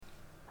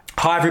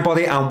Hi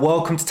everybody and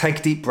welcome to Take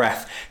a Deep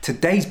Breath.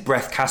 Today's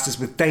Breathcast is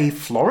with Dave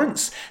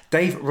Florence.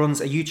 Dave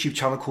runs a YouTube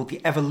channel called The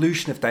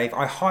Evolution of Dave.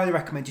 I highly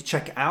recommend you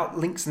check it out.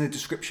 Links in the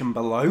description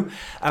below.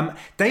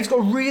 Dave's got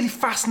a really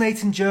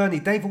fascinating journey.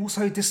 Dave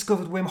also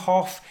discovered Wim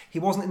Hof. He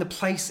wasn't in a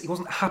place, he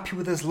wasn't happy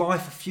with his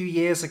life a few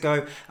years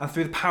ago, and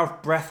through the power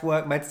of breath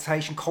work,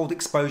 meditation, cold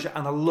exposure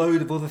and a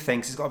load of other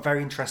things, he's got a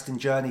very interesting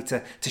journey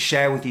to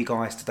share with you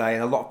guys today,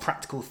 and a lot of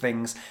practical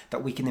things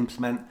that we can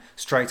implement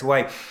straight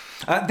away.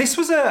 This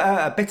was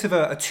a bit of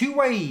a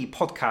two-way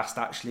podcast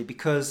actually,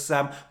 because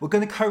we're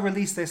going to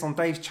co-release this on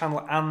Dave's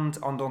channel and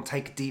on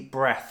Take a Deep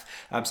Breath.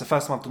 So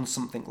first time I've done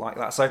something like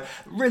that. So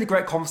really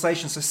great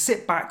conversation. So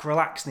sit back,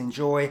 relax and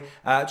enjoy.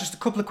 Just a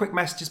couple of quick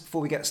messages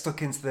before we get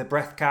stuck into the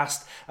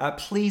Breathcast.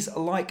 Please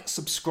like,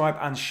 subscribe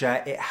and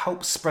share. It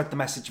helps spread the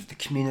message of the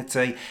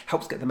community,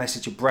 helps get the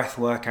message of breath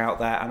work out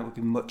there, and it would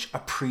be much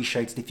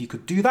appreciated if you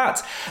could do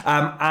that.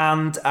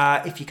 And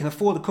if you can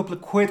afford a couple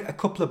of quid, a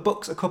couple of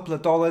bucks, a couple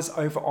of dollars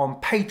over on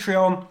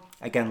Patreon,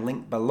 again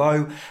link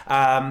below,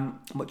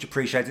 much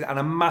appreciated, and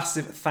a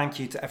massive thank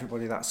you to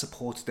everybody that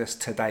supported us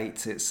to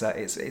date.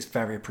 It's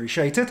very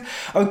appreciated.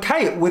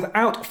 Okay,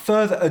 without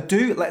further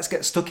ado, let's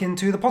get stuck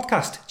into the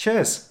podcast.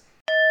 Cheers.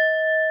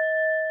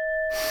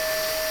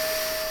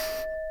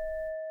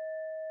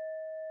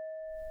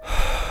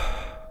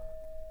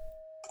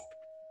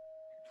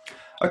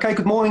 Okay,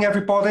 good morning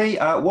everybody.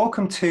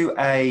 Welcome to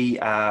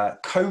a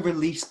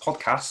co-release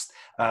podcast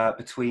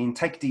between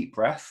Take a Deep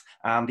Breath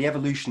and The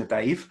Evolution of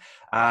Dave.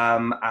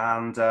 I'm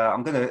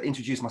going to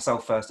introduce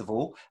myself first of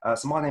all.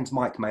 So my name's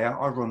Mike Mayer.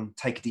 I run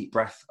Take a Deep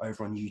Breath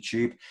over on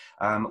YouTube.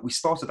 We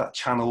started that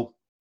channel,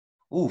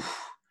 probably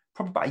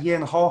about a year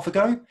and a half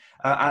ago,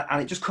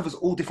 and it just covers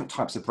all different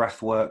types of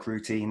breath work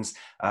routines.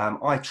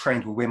 I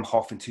trained with Wim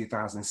Hof in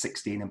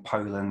 2016 in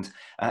Poland,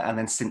 and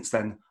then since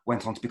then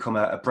went on to become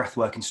a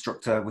breathwork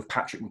instructor with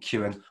Patrick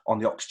McKeown on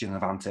the Oxygen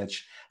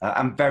Advantage.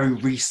 And very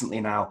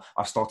recently now,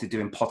 I've started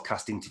doing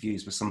podcast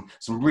interviews with some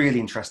really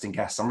interesting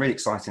guests. I'm really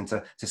excited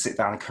to sit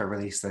down and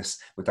co-release this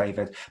with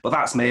David. But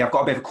that's me. I've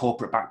got a bit of a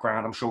corporate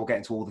background. I'm sure we'll get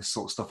into all this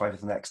sort of stuff over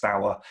the next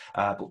hour.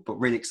 But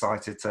really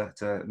excited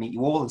to meet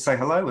you all and say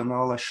hello. And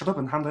I'll shut up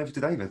and hand over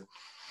to David.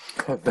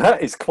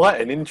 That is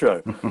quite an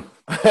intro.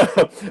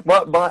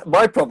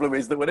 my problem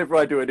is that whenever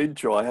I do an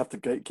intro, I have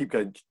to keep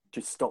going,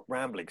 just stop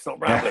rambling.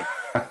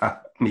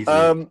 Me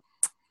too.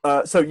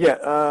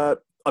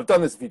 I've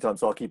done this a few times,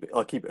 so I'll keep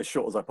it as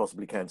short as I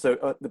possibly can.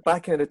 So the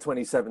back end of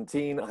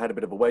 2017, I had a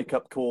bit of a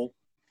wake-up call.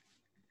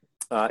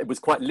 It was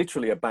quite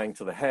literally a bang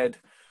to the head.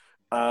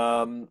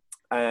 This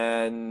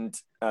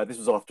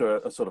was after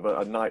a sort of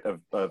a night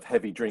of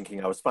heavy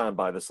drinking. I was found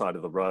by the side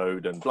of the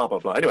road and blah, blah,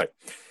 blah. Anyway,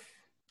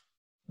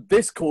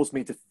 this caused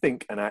me to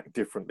think and act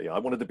differently. I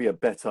wanted to be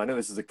I know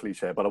this is a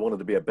cliche, but I wanted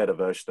to be a better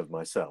version of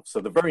myself. So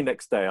the very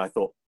next day I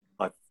thought,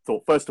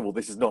 first of all,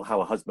 this is not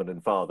how a husband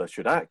and father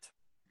should act.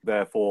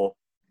 Therefore,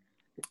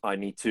 I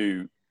need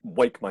to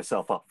wake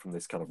myself up from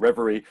this kind of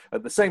reverie.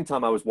 At the same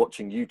time, I was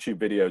watching YouTube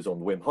videos on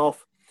Wim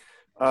Hof,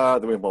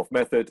 the Wim Hof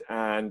method,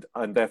 and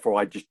therefore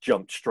I just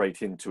jumped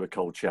straight into a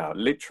cold shower,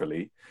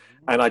 literally.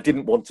 And I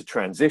didn't want to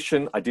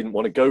transition. I didn't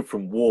want to go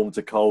from warm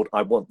to cold.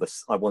 I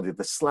wanted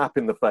the slap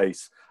in the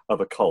face of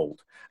a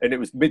cold. And it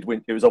was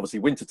midwinter. It was obviously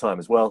winter time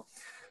as well.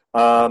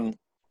 And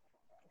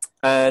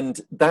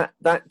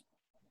that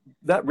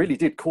really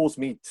did cause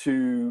me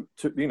to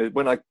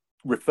when I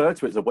refer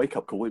to it as a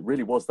wake-up call, it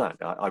really was that.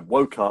 I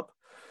woke up.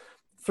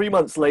 3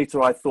 months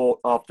later, I thought,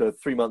 after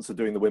 3 months of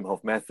doing the Wim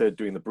Hof method,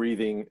 doing the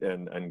breathing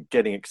and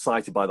getting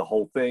excited by the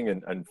whole thing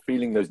and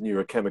feeling those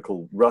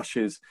neurochemical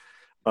rushes,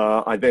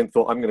 I then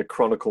thought, I'm going to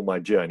chronicle my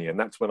journey. And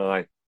that's when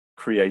I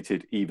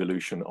created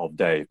Evolution of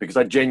Dave, because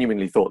I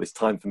genuinely thought it's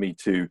time for me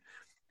to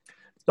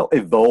not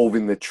evolve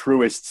in the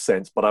truest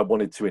sense, but I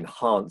wanted to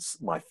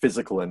enhance my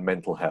physical and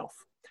mental health.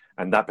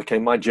 And that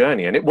became my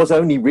journey. And it was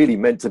only really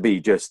meant to be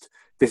just,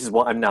 this is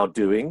what I'm now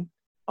doing.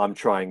 I'm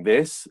trying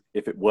this.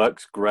 If it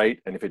works,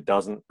 great. And if it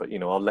doesn't, but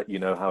I'll let you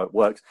know how it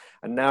works.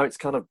 And now it's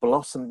kind of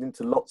blossomed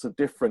into lots of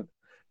different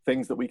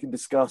things that we can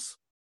discuss.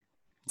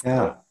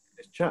 Yeah.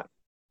 This chat.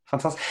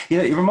 Fantastic.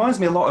 It reminds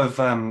me a lot of,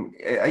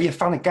 are you a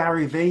fan of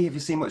Gary Vee? Have you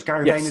seen much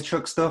Gary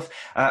Vaynerchuk stuff?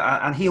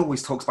 And he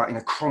always talks about,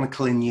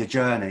 chronicling your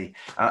journey.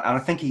 And I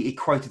think he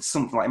quoted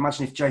something like,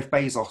 imagine if Jeff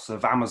Bezos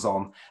of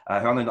Amazon, who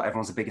I know not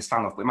everyone's the biggest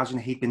fan of, but imagine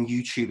he'd been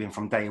YouTubing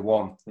from day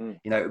one.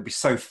 It would be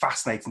so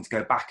fascinating to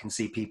go back and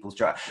see people's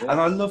journey. Yeah. And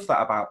I love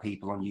that about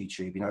people on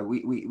YouTube.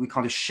 We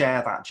kind of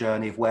share that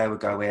journey of where we're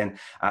going.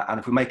 And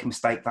if we make a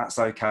mistake, that's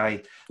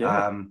okay.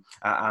 Yeah.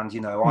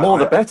 More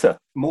the better.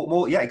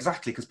 More, yeah,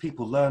 exactly, because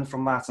people learn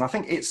from that. And I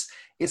think it's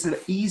it's an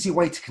easy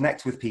way to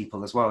connect with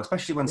people as well,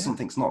 especially when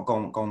something's not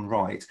gone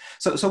right.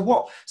 So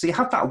you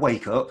had that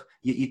wake up,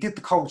 you did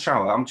the cold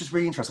shower. I'm just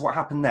really interested. What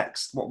happened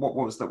next? What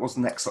was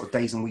the next sort of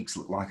days and weeks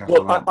look like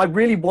after that? I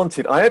really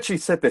wanted, I actually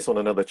said this on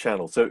another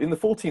channel. So in the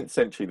 14th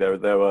century,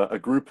 there were a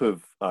group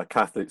of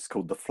Catholics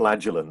called the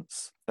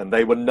Flagellants, and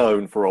they were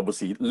known for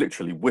obviously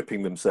literally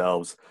whipping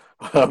themselves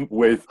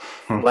with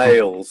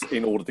flails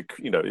in order to,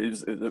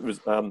 it was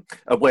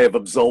a way of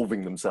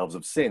absolving themselves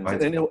of sins.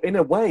 Right. And in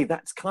a way,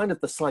 that's kind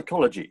of the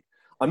psychology.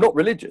 I'm not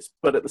religious,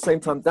 but at the same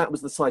time, that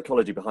was the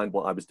psychology behind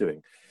what I was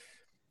doing.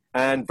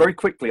 And very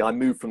quickly, I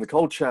moved from the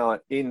cold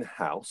shower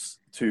in-house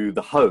to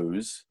the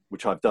hose,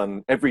 which I've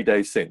done every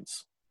day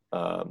since.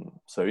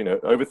 So,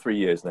 over 3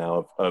 years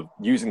now of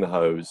using the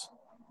hose,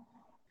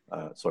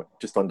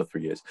 just under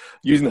 3 years,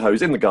 using the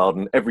hose in the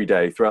garden every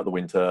day throughout the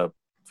winter,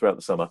 throughout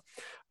the summer.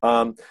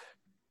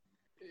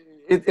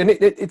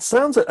 It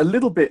sounds a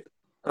little bit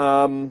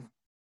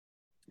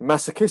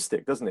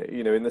masochistic, doesn't it?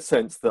 In the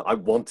sense that I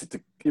wanted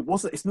to,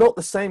 it's not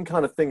the same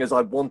kind of thing as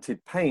I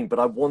wanted pain, but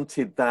I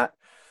wanted that,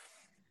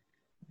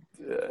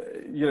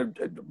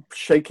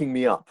 shaking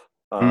me up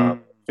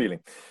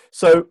feeling.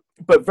 So,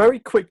 but very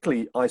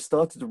quickly, I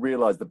started to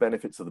realize the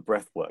benefits of the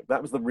breath work.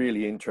 That was the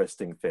really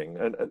interesting thing.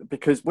 And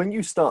because when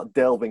you start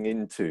delving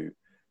into,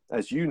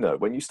 as you know,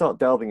 when you start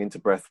delving into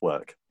breath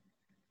work,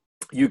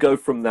 you go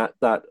from that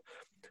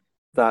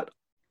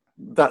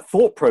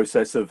thought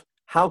process of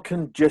how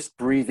can just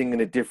breathing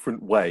in a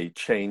different way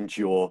change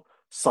your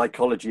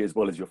psychology as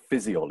well as your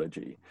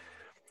physiology.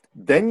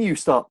 Then you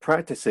start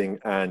practicing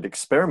and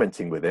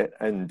experimenting with it,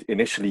 and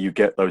initially you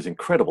get those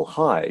incredible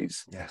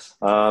highs. Yes.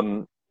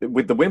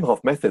 With the Wim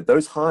Hof method,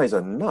 those highs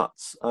are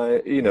nuts.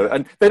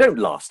 And they don't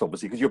last,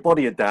 obviously, because your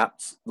body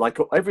adapts. Like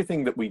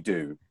everything that we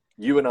do,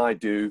 you and I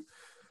do,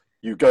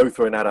 you go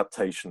through an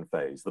adaptation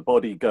phase. The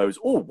body goes,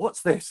 oh,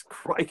 what's this?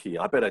 Crikey,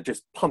 I better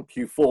just pump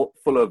you full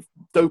of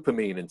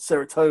dopamine and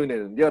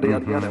serotonin and yada,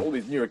 yada, yada, all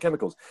these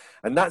neurochemicals.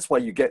 And that's why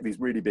you get these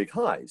really big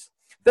highs.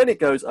 Then it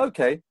goes,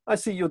 okay, I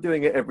see you're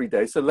doing it every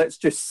day, so let's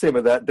just simmer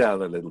that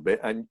down a little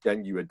bit and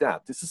you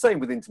adapt. It's the same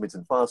with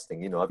intermittent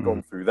fasting. I've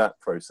gone through that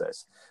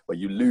process where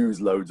you lose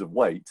loads of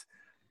weight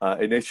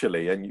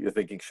initially, and you're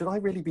thinking, should I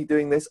really be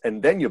doing this?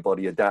 And then your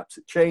body adapts,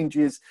 it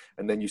changes,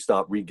 and then you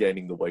start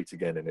regaining the weight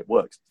again, and it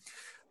works.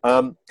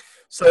 The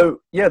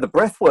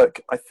breath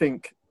work, I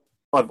think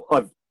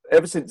I've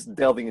ever since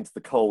delving into the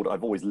cold,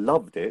 I've always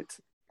loved it.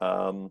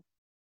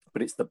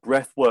 But it's the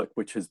breath work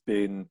which has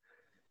been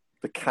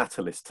the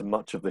catalyst to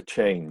much of the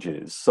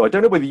changes. So I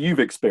don't know whether you've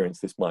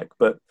experienced this, Mike,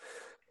 but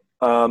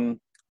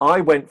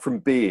I went from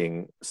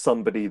being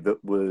somebody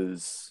that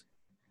was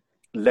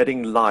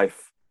letting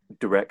life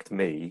direct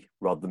me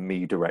rather than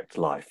me direct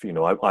life.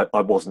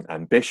 I wasn't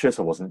ambitious,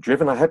 I wasn't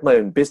driven. I had my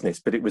own business,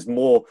 but it was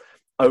more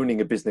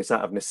owning a business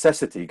out of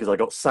necessity because I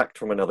got sacked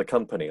from another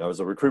company. I was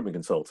a recruitment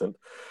consultant.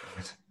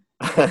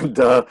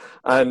 Right.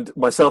 And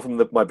myself and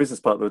my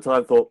business partner at the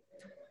time thought,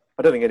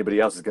 I don't think anybody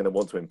else is going to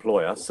want to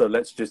employ us, so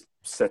let's just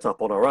set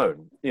up on our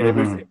own. It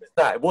was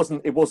that. It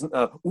wasn't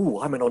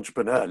I'm an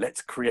entrepreneur,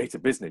 let's create a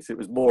business. It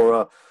was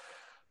more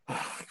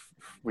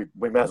we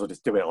may as well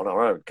just do it on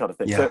our own kind of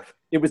thing. Yeah. So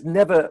it was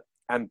never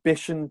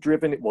ambition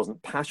driven, it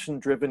wasn't passion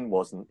driven,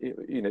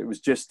 it was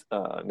just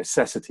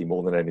necessity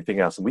more than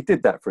anything else. And we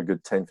did that for a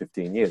good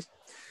 10-15 years.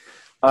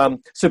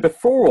 So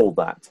before all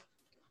that,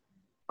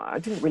 I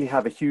didn't really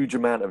have a huge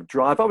amount of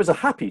drive. I was a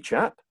happy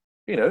chap,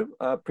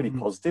 pretty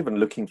positive and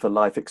looking for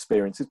life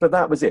experiences, but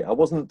that was it. I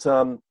wasn't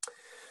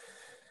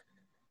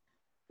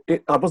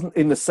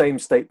in the same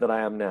state that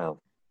I am now.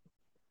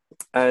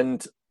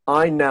 And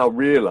I now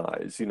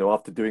realize,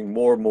 after doing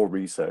more and more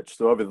research,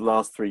 so over the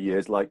last 3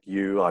 years, like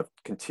you, I've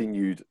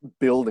continued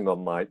building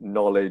on my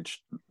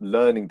knowledge,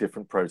 learning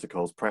different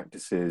protocols,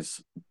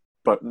 practices,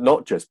 but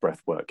not just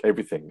breath work,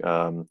 everything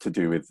to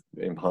do with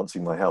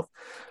enhancing my health.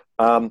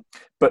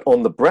 But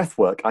on the breath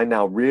work, I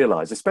now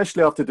realize,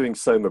 especially after doing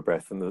Soma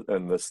breath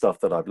and the stuff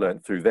that I've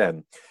learned through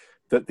them,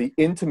 that the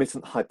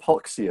intermittent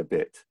hypoxia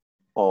bit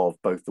of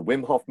both the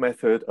Wim Hof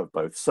method, of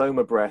both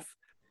Soma breath,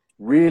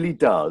 really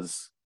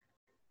does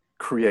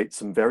create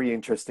some very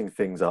interesting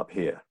things up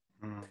here.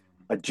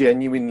 I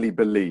genuinely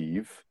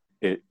believe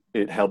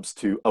it helps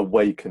to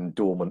awaken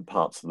dormant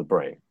parts of the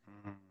brain.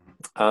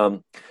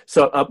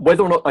 So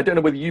whether or not, I don't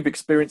know whether you've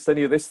experienced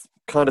any of this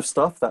kind of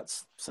stuff.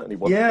 That's certainly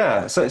one.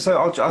 Yeah. So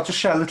I'll just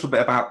share a little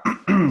bit about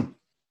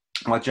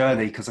my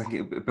journey, because I think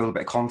it'll build a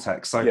bit of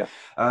context. So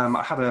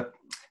I had a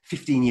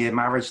 15-year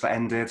marriage that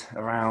ended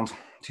around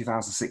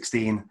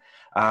 2016.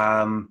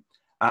 And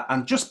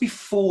just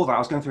before that, I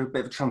was going through a bit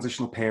of a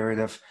transitional period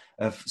of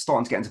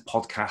starting to get into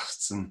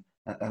podcasts and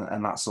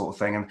that sort of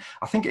thing. And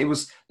I think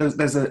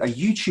there's a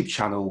YouTube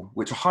channel,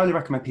 which I highly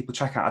recommend people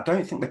check out. I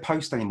don't think they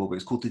post anymore, but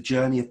it's called The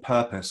Journey of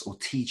Purpose, or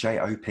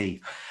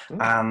TJOP.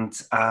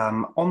 And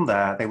on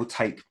there, they would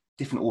take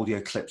different audio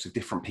clips of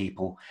different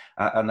people.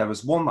 And there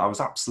was one that I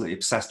was absolutely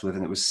obsessed with,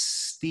 and it was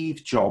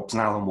Steve Jobs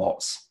and Alan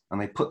Watts. And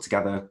they put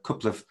together a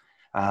couple of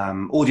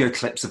audio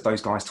clips of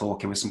those guys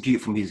talking with some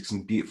beautiful music,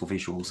 some beautiful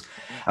visuals.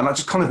 And that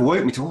just kind of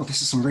woke me to, oh,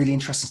 this is some really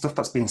interesting stuff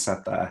that's being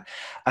said there.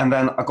 And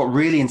then I got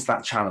really into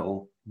that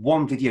channel.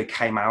 One video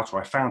came out,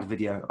 or I found a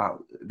video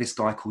about this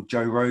guy called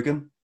Joe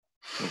Rogan.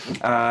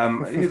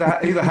 Who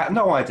the heck?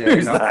 No idea.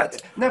 Who's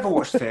that? Never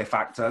watched Fear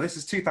Factor. This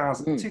is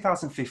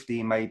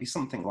 2015, maybe,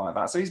 something like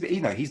that. So he's,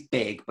 he's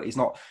big, but he's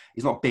not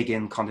big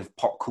in kind of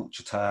pop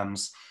culture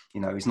terms.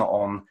 He's not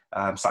on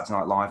Saturday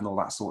Night Live and all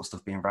that sort of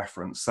stuff being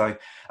referenced. So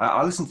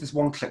I listened to this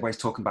one clip where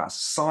he's talking about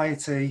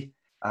society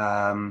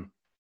and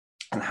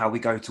how we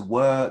go to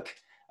work.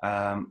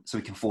 So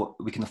we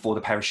can afford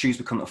a pair of shoes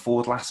we couldn't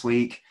afford last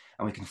week,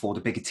 and we can afford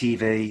a bigger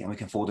TV, and we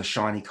can afford a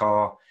shiny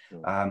car.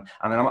 And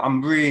then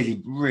I'm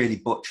really, really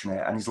butchering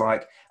it. And he's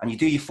like, and you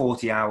do your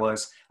 40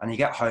 hours and you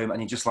get home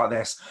and you're just like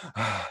this.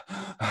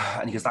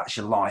 And he goes, that's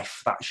your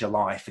life. That's your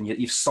life. And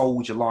you've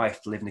sold your life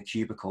to live in a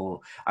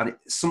cubicle. And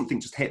something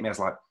just hit me. I was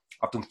like,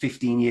 I've done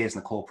 15 years in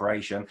a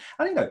corporation.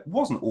 And, it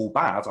wasn't all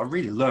bad. I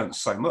really learned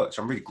so much.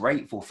 I'm really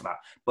grateful for that.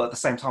 But at the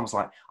same time, I was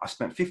like, I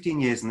spent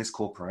 15 years in this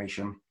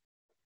corporation.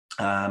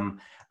 And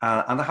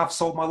I have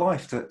sold my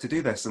life to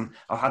do this. And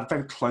I had a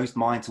very closed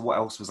mind to what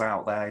else was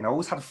out there. I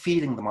always had a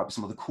feeling there might be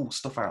some other cool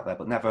stuff out there,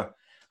 but never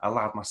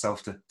allowed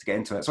myself to get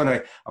into it. So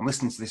anyway, I'm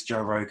listening to this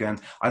Joe Rogan.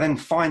 I then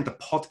find the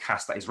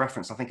podcast that is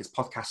referenced. I think it's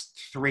podcast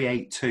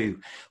 382,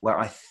 where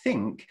I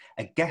think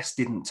a guest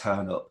didn't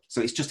turn up.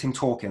 So it's just him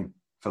talking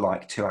for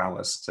like 2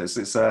 hours. So it's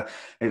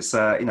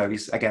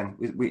he's again,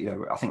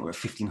 I think we're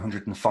at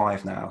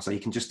 1505 now. So you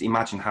can just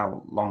imagine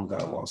how long ago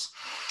it was.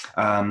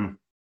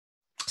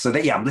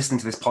 I'm listening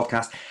to this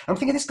podcast and I'm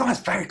thinking, this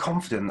guy's very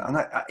confident.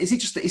 And is he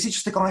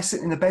just a guy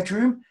sitting in the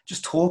bedroom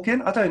just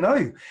talking? I don't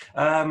know.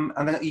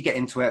 And then you get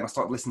into it and I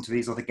started listening to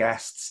these other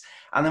guests.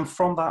 And then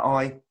from that,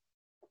 I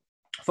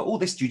thought,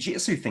 this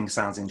jiu-jitsu thing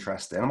sounds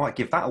interesting. I might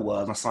give that a whirl.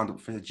 And I signed up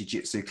for the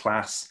jiu-jitsu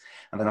class.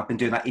 And then I've been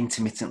doing that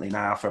intermittently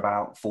now for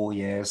about 4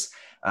 years.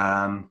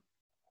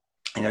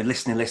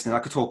 Listening. I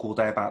could talk all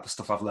day about the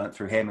stuff I've learned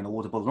through him and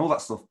Audible and all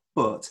that stuff.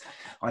 But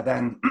I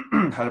then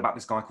heard about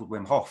this guy called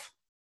Wim Hof.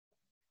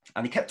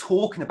 And he kept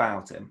talking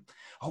about him.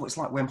 Oh, it's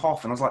like Wim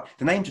Hof. And I was like,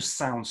 the name just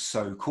sounds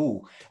so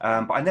cool.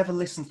 But I never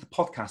listened to the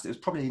podcast. It was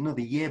probably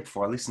another year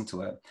before I listened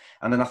to it.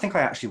 And then I think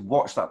I actually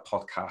watched that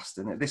podcast.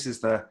 And this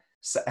is the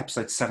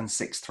episode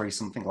 763,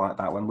 something like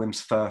that, when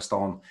Wim's first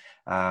on.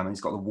 And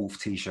he's got the wolf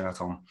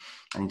t-shirt on.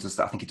 And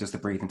I think he does the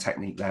breathing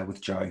technique there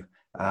with Joe.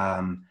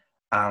 And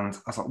I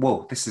was like,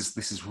 whoa, this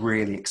is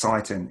really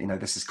exciting.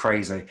 This is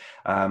crazy.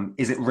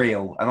 Is it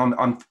real? And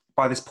I'm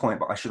by this point,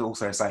 but I should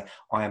also say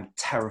I am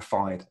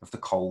terrified of the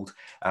cold.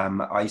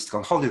 I used to go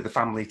on holiday with the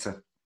family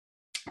to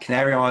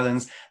Canary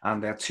Islands,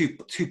 and there are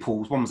two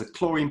pools. One was a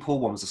chlorine pool,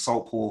 one was a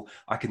salt pool.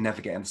 I could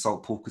never get in the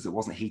salt pool because it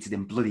wasn't heated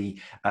in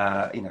bloody,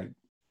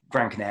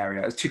 Gran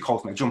Canaria. It was too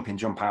cold for me. Jump in,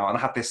 jump out. And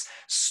I had this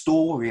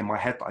story in my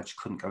head that I just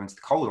couldn't go into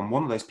the cold. I'm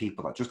one of those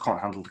people that just can't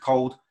handle the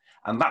cold,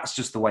 and that's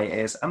just the way it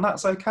is, and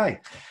that's okay.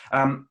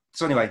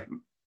 So anyway,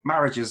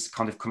 marriage has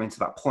kind of come into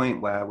that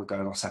point where we're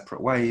going our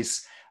separate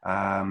ways.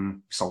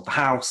 Sold the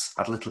house,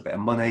 had a little bit of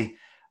money.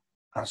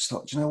 I just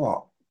thought, do you know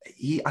what?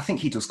 I think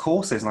he does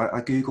courses. And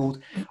I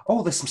Googled,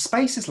 there's some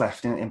spaces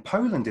left in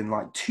Poland in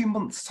like 2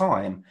 months'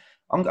 time.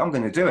 I'm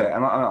going to do it.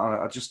 And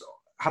I just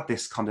had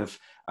this kind of,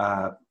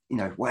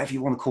 whatever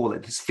you want to call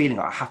it, this feeling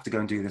like I have to go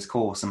and do this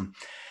course. And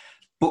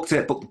booked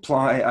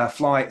the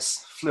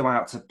flights, flew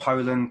out to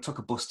Poland, took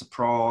a bus to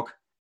Prague,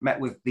 met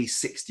with these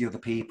 60 other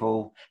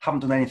people. Haven't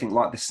done anything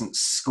like this since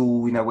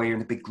school, where you're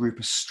in a big group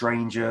of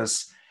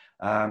strangers.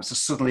 So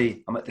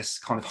suddenly I'm at this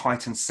kind of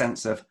heightened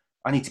sense of,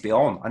 I need to be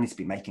on, I need to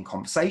be making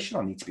conversation,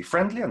 I need to be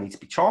friendly, I need to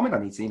be charming, I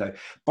need to,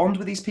 bond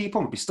with these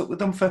people and be stuck with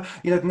them for,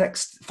 the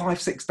next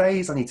 5-6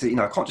 days. I need to,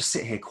 I can't just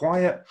sit here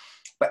quiet.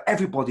 But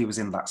everybody was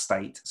in that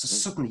state. So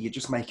suddenly you're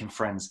just making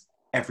friends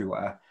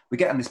everywhere. We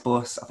get on this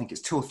bus, I think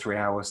it's 2 or 3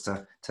 hours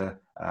to the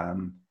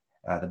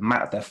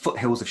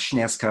foothills of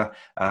Śnieżka,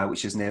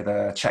 which is near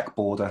the Czech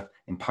border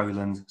in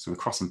Poland. So we're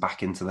crossing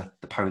back into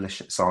the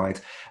Polish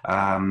side.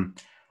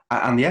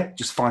 And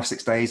just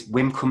 5-6 days.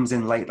 Wim comes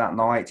in late that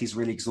night. He's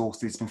really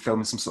exhausted. He's been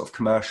filming some sort of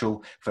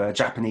commercial for a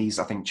Japanese,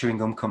 I think, chewing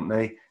gum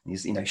company. And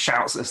he's,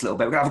 shouts at us a little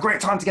bit. We're going to have a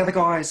great time together,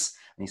 guys.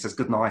 And he says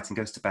good night and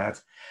goes to bed.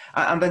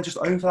 And then just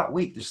over that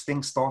week, just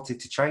things started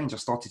to change. I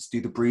started to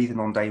do the breathing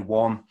on day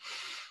one.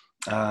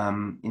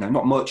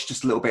 Not much,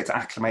 just a little bit to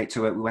acclimate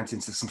to it. We went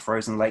into some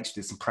frozen lakes,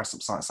 did some press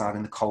ups outside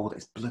in the cold.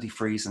 It's bloody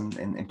freezing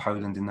in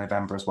Poland in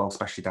November as well,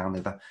 especially down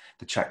near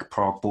the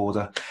Czech-Prague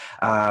border.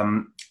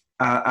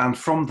 And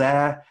from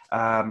there,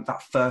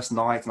 that first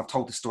night, and I've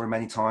told this story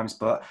many times,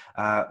 but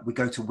we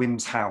go to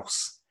Wim's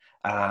house.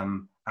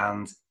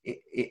 And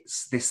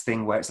it's this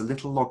thing where it's a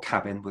little log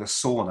cabin with a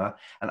sauna,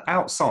 and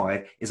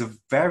outside is a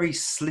very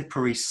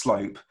slippery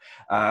slope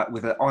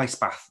with an ice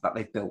bath that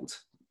they've built.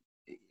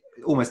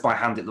 Almost by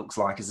hand, it looks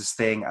like, is this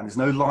thing, and there's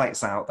no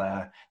lights out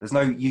there. There's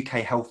no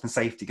UK health and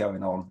safety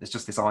going on. There's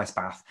just this ice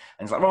bath.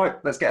 And it's like, right,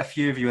 let's get a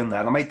few of you in there.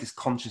 And I made this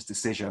conscious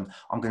decision.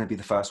 I'm going to be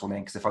the first one in,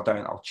 because if I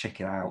don't, I'll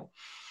chicken out.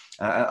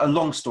 A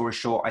long story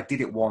short, I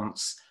did it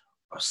once.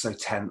 I was so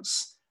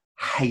tense.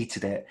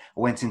 hated it. I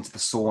went into the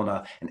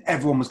sauna and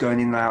everyone was going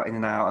in and out, in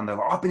and out. And they're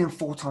like, I've been in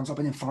 4 times, I've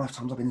been in 5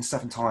 times, I've been in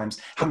 7 times.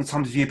 How many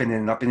times have you been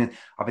in? And I've been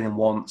in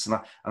once. And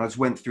I just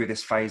went through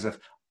this phase of,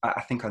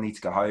 I think I need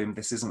to go home.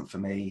 This isn't for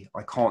me.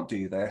 I can't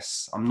do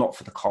this. I'm not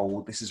for the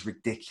cold. This is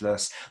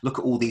ridiculous. Look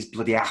at all these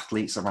bloody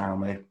athletes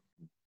around me.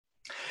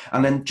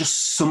 And then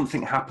just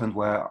something happened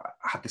where I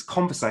had this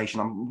conversation.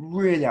 I'm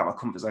really out of my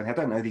comfort zone. I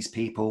don't know these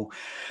people.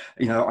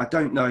 I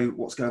don't know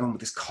what's going on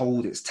with this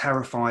cold. It's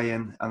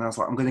terrifying. And I was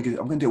like, I'm going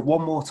to do it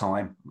one more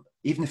time.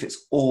 Even if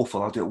it's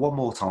awful, I'll do it one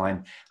more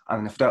time.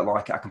 And if I don't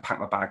like it, I can pack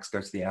my bags,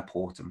 go to the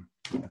airport and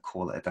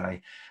call it a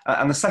day.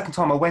 And the second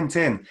time I went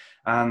in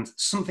and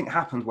something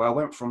happened where I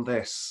went from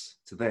this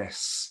to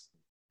this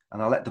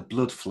and I let the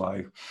blood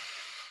flow.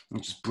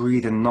 And just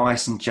breathing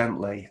nice and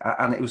gently.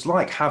 And it was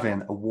like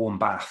having a warm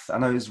bath. I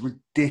know, as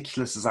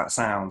ridiculous as that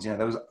sounds,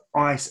 there was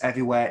ice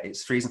everywhere,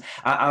 it's freezing.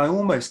 And I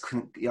almost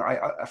couldn't,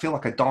 I feel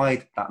like I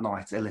died that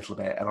night a little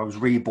bit and I was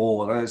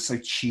reborn. It's so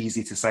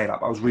cheesy to say that,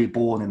 but I was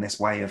reborn in this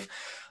way of,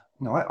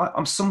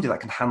 I'm somebody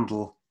that can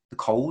handle the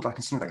cold. I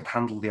can somebody that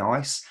can handle the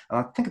ice. And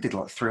I think I did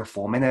like 3 or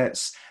 4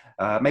 minutes.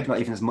 Maybe not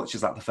even as much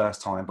as that the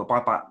first time, but by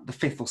about the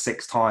 5th or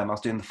 6th time, I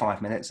was doing the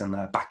 5 minutes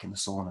and back in the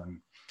sauna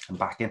and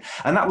back in.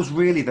 And that was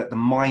really the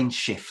mind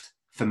shift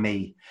for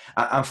me.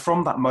 And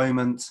from that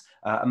moment,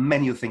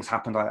 many other things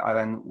happened. I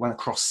then went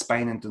across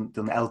Spain and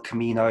done El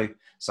Camino.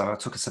 So I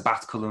took a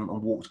sabbatical and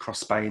walked across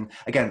Spain.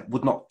 Again,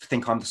 would not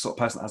think I'm the sort of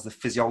person that has the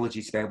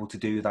physiology to be able to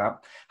do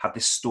that. Had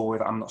this story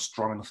that I'm not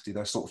strong enough to do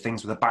those sort of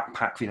things with a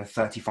backpack for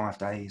 35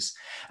 days.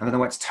 And then I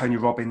went to Tony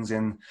Robbins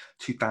in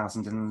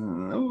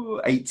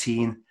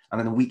 2018. And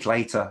then a week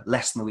later,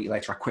 less than a week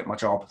later, I quit my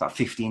job, that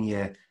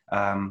 15-year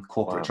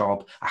corporate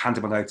job. I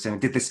handed my notes in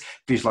and did this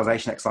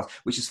visualization exercise,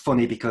 which is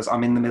funny because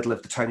I'm in the middle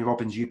of the Tony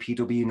Robbins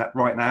UPW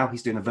right now.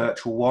 He's doing a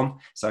virtual one.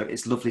 So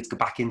it's lovely to go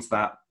back into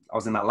that. I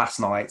was in that last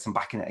night and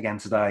back in it again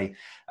today.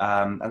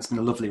 And it's been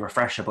a lovely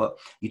refresher, but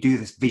you do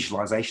this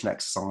visualization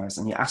exercise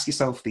and you ask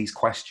yourself these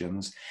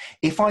questions.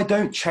 If I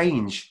don't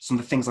change some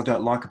of the things I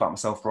don't like about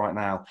myself right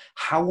now,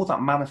 how will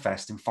that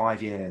manifest in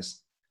 5 years?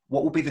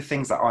 What will be the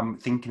things that I'm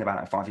thinking about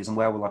in 5 years, and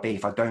where will I be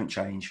if I don't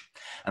change?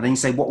 And then you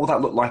say, what will that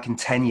look like in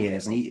 10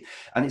 years? And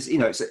it's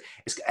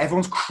it's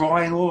everyone's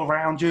crying all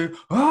around you.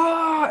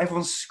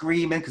 Everyone's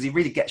screaming because he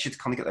really gets you to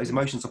kind of get those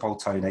emotions up,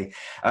 old Tony.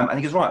 And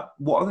he goes, right,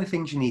 what are the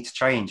things you need to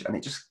change? And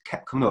it just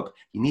kept coming up.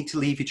 You need to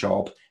leave your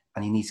job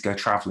and you need to go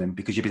traveling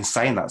because you've been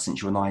saying that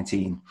since you were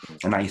 19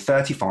 and now you're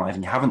 35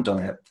 and you haven't done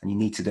it and you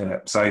need to do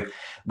it. So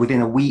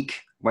within a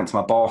week, went to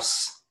my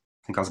boss.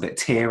 I think I was a bit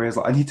teary. I was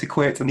like, I need to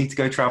quit. I need to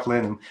go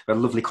traveling. And we had a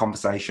lovely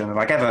conversation. And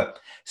I gave her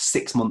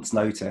 6 months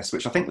notice,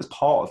 which I think was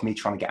part of me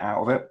trying to get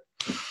out of it.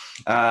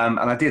 And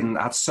I didn't.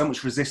 I had so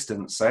much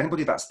resistance. So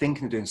anybody that's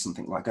thinking of doing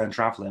something like going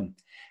traveling,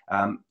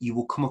 you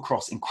will come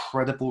across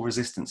incredible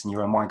resistance in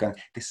your own mind going,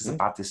 this is a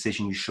bad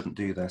decision. You shouldn't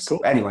do this. Cool.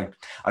 Anyway,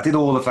 I did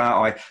all of that.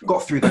 I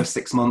got through those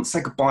 6 months,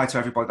 said goodbye to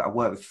everybody that I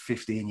worked with for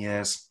 15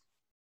 years.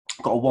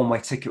 Got a one-way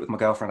ticket with my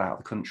girlfriend out of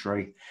the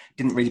country.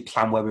 Didn't really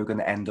plan where we were going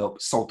to end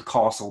up. Sold the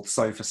car, sold the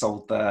sofa,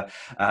 sold the,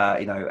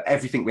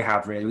 everything we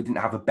had really. We didn't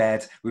have a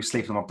bed. We were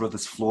sleeping on my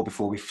brother's floor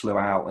before we flew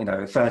out.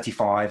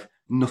 35,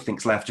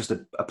 nothing's left, just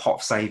a pot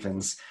of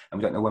savings, and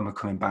we don't know when we're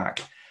coming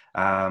back.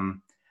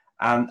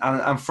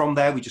 And from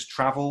there, we just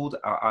traveled.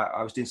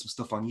 I was doing some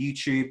stuff on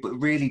YouTube, but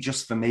really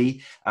just for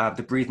me,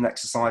 the breathing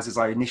exercises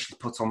I initially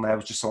put on there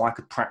was just so I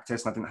could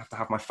practice and I didn't have to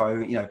have my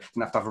phone, didn't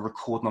have to have a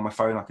recording on my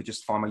phone. I could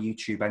just find my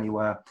YouTube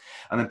anywhere.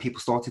 And then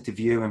people started to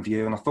view.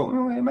 And I thought,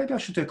 maybe I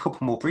should do a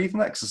couple more breathing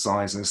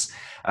exercises.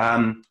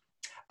 And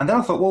then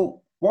I thought,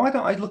 well, why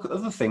don't I look at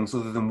other things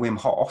other than Wim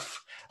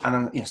Hof?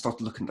 And then,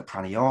 started looking at the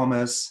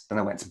pranayamas. Then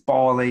I went to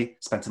Bali,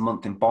 spent a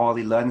month in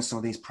Bali, learning some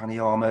of these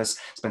pranayamas,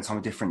 spent time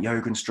with different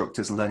yoga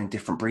instructors and learning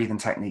different breathing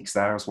techniques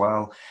there as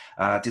well.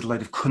 Did a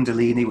load of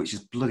Kundalini, which is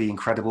bloody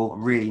incredible. I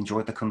really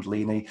enjoyed the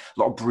Kundalini. A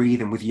lot of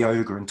breathing with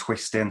yoga and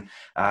twisting.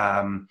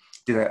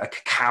 Did a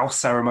cacao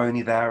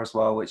ceremony there as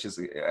well, which is,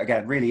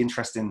 again, really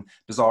interesting,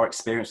 bizarre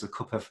experience with a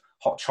cup of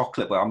hot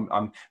chocolate, but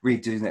I'm really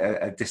doing it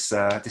a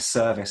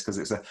disservice because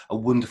it's a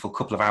wonderful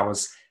couple of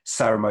hours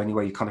ceremony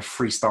where you kind of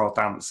freestyle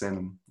dancing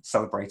and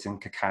celebrating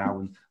cacao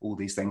and all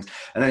these things.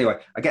 And anyway,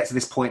 I get to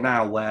this point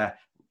now where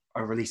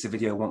I release a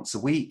video once a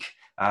week.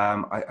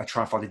 I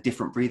try and find a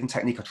different breathing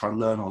technique. I try and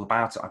learn all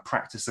about it. I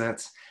practice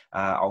it.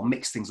 I'll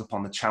mix things up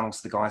on the channel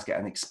so the guys get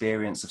an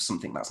experience of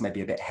something that's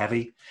maybe a bit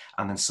heavy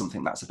and then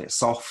something that's a bit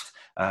soft.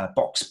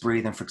 Box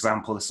breathing, for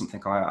example, is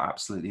something I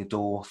absolutely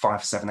adore.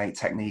 5-7-8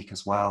 technique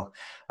as well.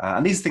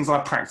 And these are things I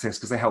practice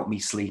because they help me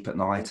sleep at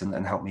night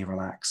and help me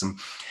relax. And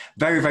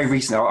very, very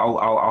recently,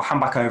 I'll hand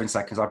back over in a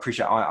second because I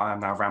appreciate I am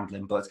now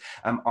rambling, but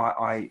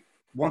I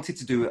wanted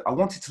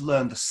to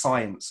learn the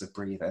science of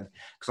breathing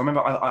because I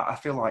remember I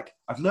feel like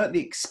I've learned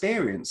the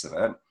experience of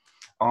it.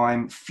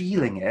 I'm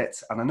feeling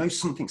it and I know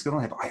something's going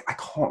on here, but I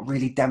can't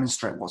really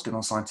demonstrate what's going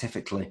on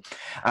scientifically.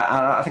 And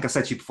I think I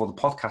said to you before the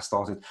podcast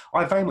started,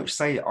 I very much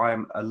say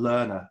I'm a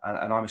learner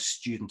and I'm a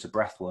student of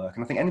breath work.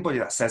 And I think anybody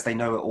that says they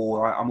know it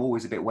all, I'm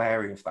always a bit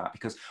wary of that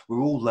because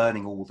we're all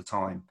learning all the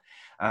time.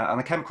 And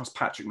I came across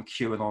Patrick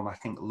McKeown on, I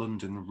think,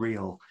 London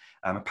Real.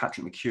 And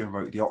Patrick McKeown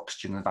wrote The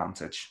Oxygen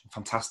Advantage.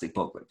 Fantastic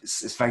book, but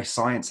it's very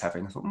science heavy.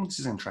 And I thought, this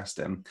is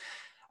interesting.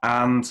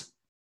 And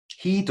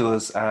he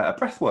does a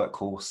breathwork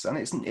course, and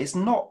it's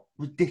not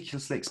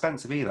ridiculously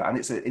expensive either. And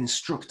it's an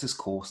instructor's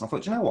course. And I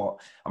thought, you know what?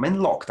 I'm in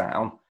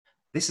lockdown.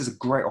 This is a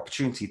great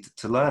opportunity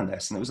to learn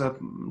this. And it was a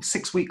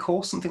 6-week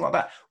course, something like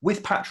that,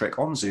 with Patrick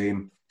on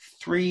Zoom,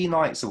 3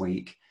 nights a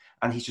week.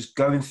 And he's just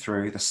going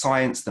through the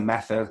science, the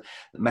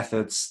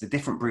methods, the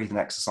different breathing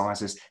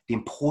exercises, the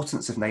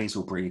importance of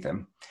nasal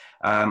breathing.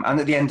 And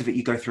at the end of it,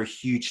 you go through a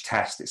huge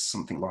test. It's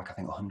something like, I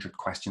think, 100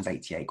 questions,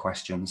 88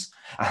 questions.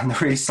 And they're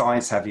really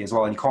science heavy as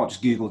well. And you can't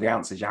just Google the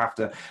answers. You have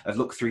to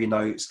look through your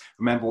notes,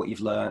 remember what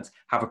you've learned,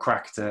 have a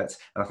crack at it.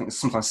 And I think there's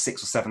sometimes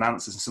 6 or 7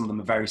 answers, and some of them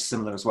are very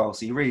similar as well.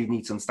 So you really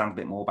need to understand a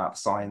bit more about the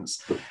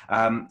science. So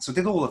I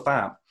did all of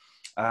that.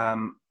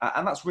 And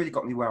that's really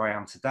got me where I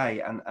am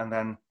today. And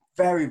then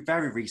very,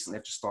 very recently,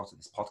 I've just started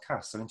this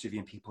podcast. So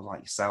interviewing people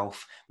like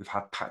yourself. We've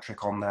had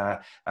Patrick on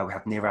there. We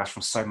had Neeraj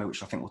from Soma,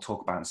 which I think we'll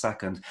talk about in a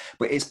second.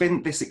 But it's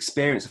been this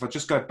experience. If I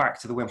just go back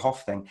to the Wim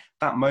Hof thing,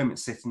 that moment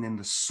sitting in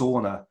the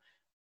sauna,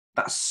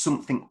 that's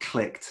something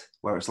clicked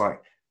where it's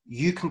like,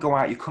 you can go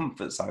out your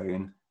comfort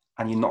zone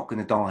and you're not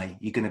going to die.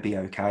 You're going to be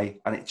okay.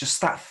 And it's just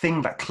that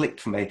thing that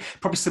clicked for me.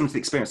 Probably similar to the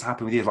experience that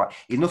happened with you. Like,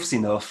 enough's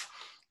enough.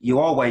 You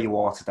are where you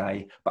are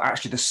today, but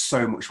actually there's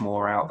so much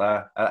more out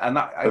there. And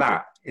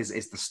that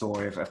is the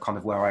story of kind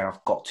of where I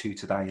have got to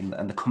today,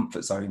 and the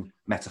comfort zone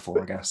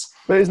metaphor, I guess.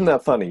 But isn't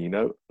that funny,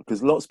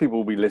 because lots of people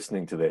will be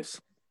listening to this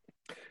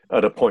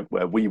at a point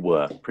where we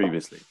were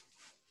previously.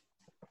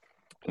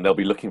 And they'll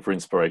be looking for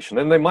inspiration.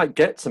 And they might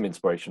get some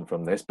inspiration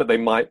from this, but they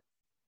might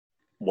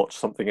watch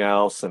something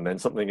else, and then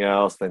something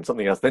else, then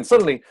something else. Then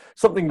suddenly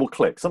something will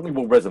click, something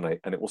will resonate,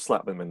 and it will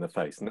slap them in the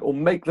face. And it will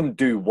make them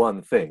do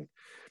one thing.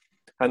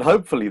 And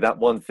hopefully that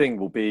one thing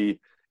will be,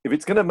 if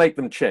it's going to make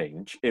them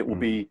change, it will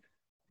be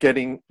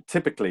getting,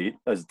 typically,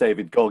 as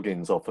David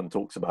Goggins often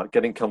talks about,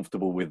 getting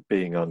comfortable with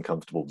being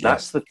uncomfortable. Yes.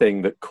 That's the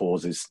thing that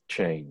causes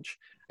change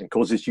and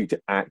causes you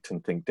to act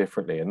and think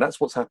differently. And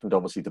that's what's happened,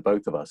 obviously, to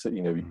both of us. For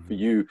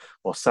you,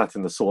 while sat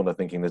in the sauna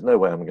thinking, there's no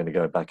way I'm going to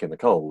go back in the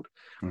cold.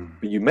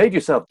 But you made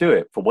yourself do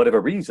it for whatever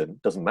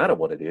reason, doesn't matter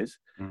what it is.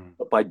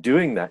 But by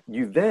doing that,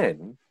 you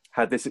then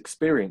had this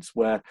experience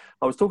where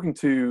I was talking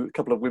to a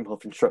couple of Wim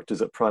Hof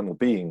instructors at Primal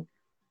Being,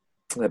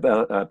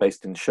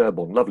 based in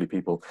Sherborne, lovely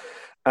people.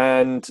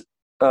 And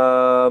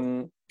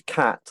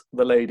Kat,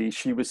 the lady,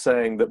 she was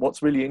saying that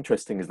what's really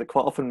interesting is that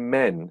quite often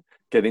men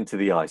get into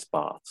the ice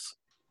baths.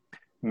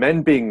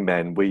 Men being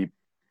men, we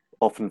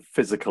often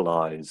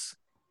physicalize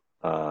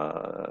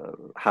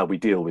how we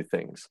deal with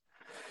things.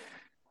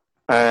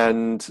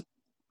 And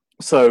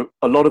so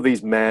a lot of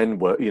these men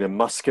were,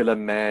 muscular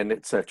men,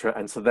 etc.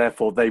 And so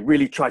therefore they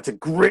really try to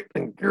grit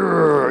and,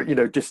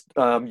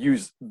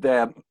 use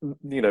their,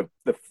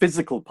 the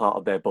physical part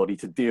of their body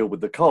to deal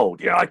with the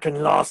cold. Yeah, I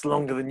can last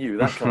longer than you,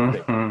 that kind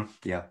of thing.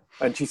 Yeah.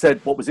 And she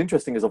said what was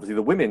interesting is obviously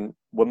the women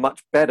were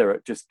much better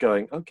at just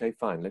going, okay,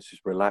 fine, let's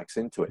just relax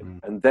into it.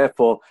 And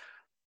therefore,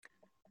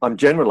 I'm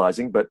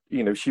generalizing, but,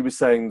 she was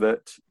saying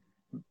that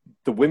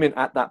the women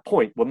at that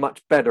point were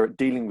much better at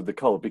dealing with the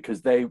cold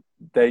because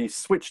they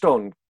switched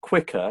on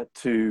quicker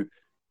to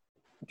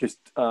just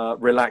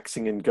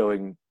relaxing and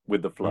going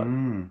with the flow.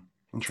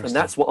 Interesting. And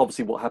that's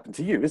what happened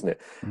to you, isn't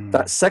it?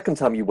 That second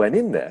time you went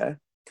in there,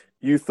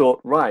 you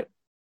thought, right,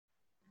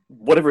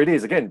 whatever it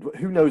is, again,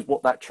 who knows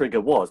what that trigger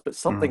was, but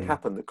something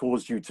happened that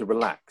caused you to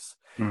relax.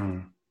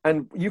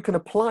 And you can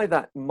apply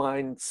that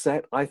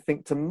mindset, I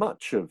think, to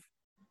much of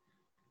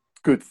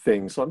good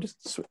things. So I'm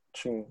just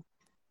switching.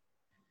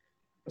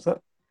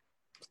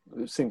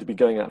 It seemed to be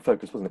going out of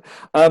focus, wasn't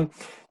it?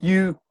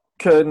 You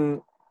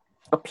can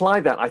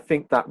apply that, I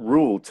think, that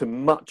rule to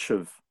much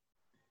of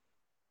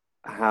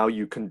how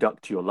you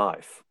conduct your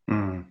life.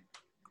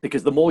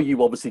 Because the more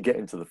you obviously get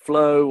into the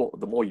flow,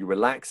 the more you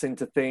relax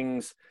into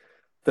things,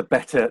 the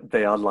better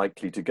they are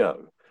likely to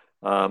go.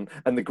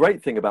 And the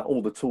great thing about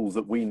all the tools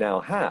that we now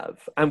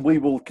have, and we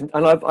will,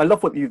 and I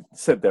love what you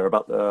said there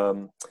about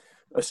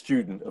a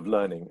student of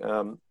learning.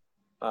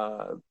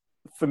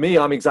 For me,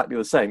 I'm exactly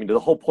the same. The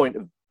whole point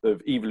of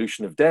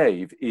Evolution of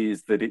Dave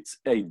is that it's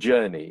a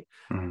journey.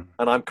 And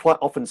I'm quite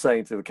often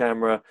saying to the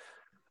camera,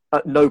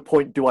 at no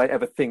point do I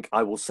ever think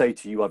I will say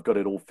to you, I've got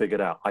it all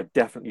figured out. I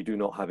definitely do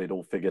not have it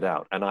all figured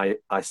out. And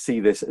I see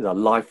this as a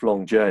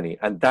lifelong journey.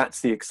 And that's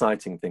the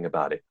exciting thing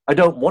about it. I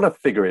don't want to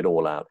figure it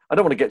all out. I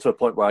don't want to get to a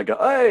point where I go,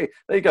 hey,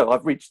 there you go.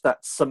 I've reached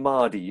that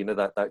samadhi,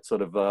 that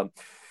sort of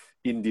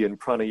Indian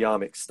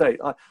pranayamic state.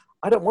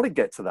 I don't want to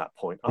get to that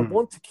point. I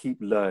want to keep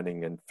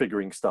learning and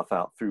figuring stuff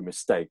out through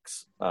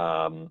mistakes,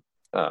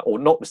 or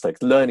not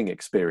mistakes, learning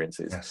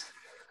experiences. Yes.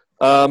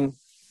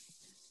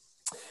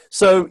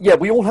 So yeah,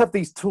 we all have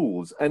these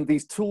tools, and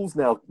these tools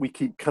now we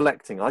keep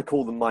collecting. I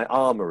call them my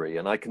armory,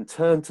 and I can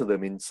turn to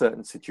them in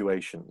certain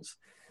situations.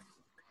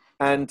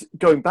 And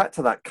going back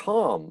to that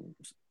calm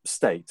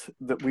state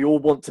that we all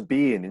want to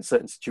be in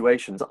certain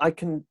situations, I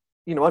can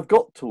I've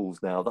got tools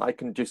now that I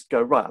can just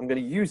go, right, I'm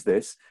going to use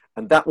this,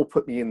 and that will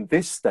put me in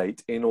this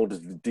state in order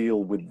to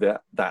deal with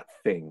that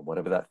thing,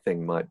 whatever that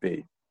thing might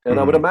be. And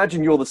I would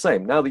imagine you're the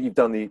same. Now that you've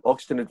done the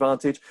Oxygen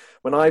Advantage,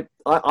 when I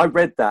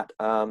read that,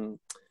 I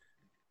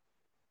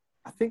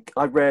think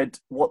I read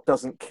What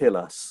Doesn't Kill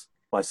Us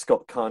by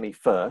Scott Carney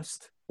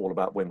first, all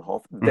about Wim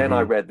Hof. Then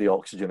I read the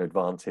Oxygen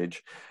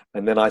Advantage.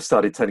 And then I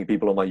started telling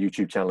people on my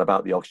YouTube channel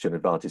about the Oxygen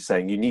Advantage,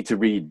 saying you need to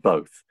read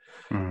both.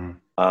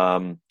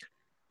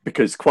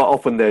 Because quite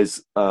often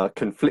there's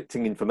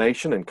conflicting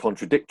information and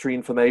contradictory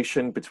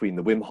information between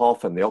the Wim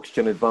Hof and the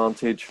Oxygen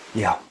Advantage.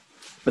 Yeah.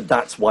 But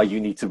that's why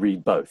you need to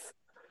read both.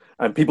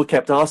 And people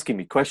kept asking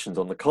me questions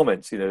on the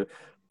comments,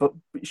 but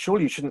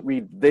surely you shouldn't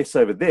read this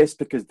over this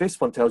because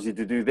this one tells you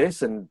to do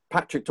this. And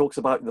Patrick talks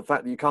about the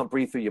fact that you can't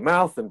breathe through your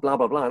mouth and blah,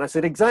 blah, blah. And I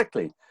said,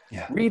 exactly.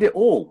 Yeah. Read it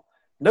all.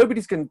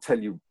 Nobody's going to tell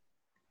you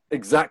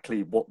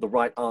exactly what the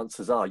right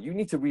answers are. You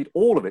need to read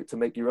all of it to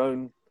make your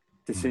own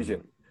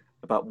decision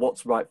about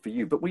what's right for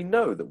you. But we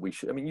know that we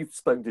should. I mean, you've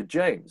spoken to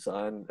James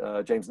and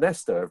James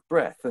Nestor of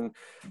Breath, and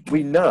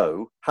we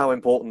know how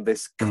important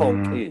this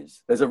conch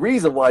is. There's a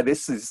reason why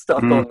this is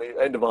stuck on the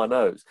end of our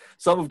nose.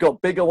 Some have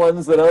got bigger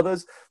ones than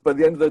others, but at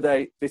the end of the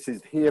day, this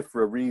is here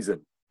for a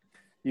reason.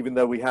 Even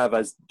though we have,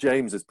 as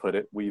James has put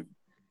it, we've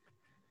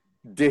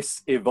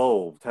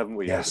dis-evolved, haven't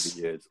we, over the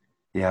years?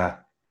 Yeah.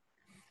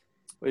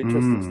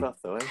 Interesting stuff,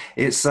 though, eh?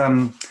 It's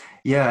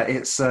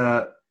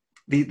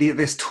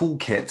this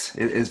toolkit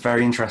is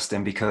very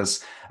interesting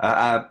because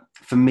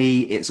for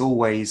me, it's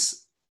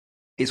almost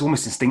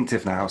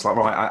instinctive now. It's like,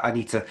 right, I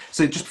need to.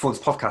 So just before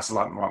this podcast, I'm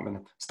like, right, I'm going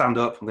to stand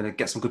up. I'm going to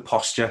get some good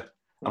posture.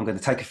 I'm going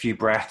to take a few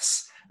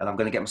breaths, and I'm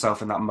going to get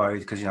myself in that mode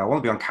because I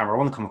want to be on camera. I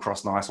want to come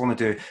across nice. I want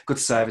to do good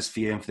service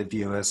for you and for the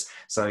viewers.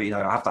 So I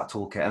have that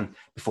toolkit. And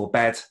before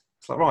bed,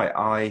 it's like, right,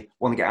 I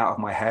want to get out of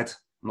my head.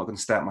 I'm not going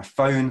to stare at my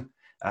phone.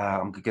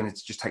 I'm going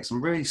to just take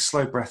some really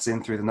slow breaths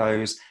in through the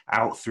nose,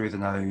 out through the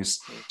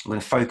nose. I'm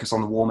going to focus on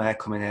the warm air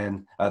coming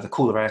in, the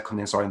cooler air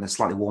coming in, and the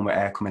slightly warmer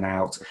air coming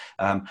out.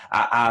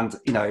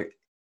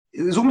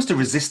 There's almost a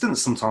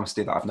resistance sometimes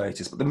to do that, I've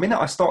noticed. But the minute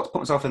I start to put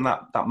myself in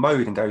that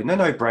mode and go,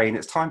 no, brain,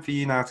 it's time for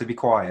you now to be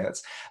quiet,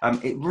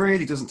 it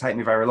really doesn't take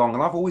me very long.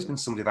 And I've always been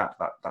somebody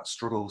that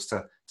struggles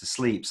to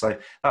sleep. So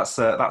that's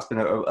been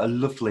a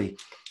lovely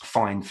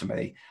find for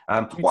me.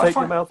 You take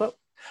your mouth up?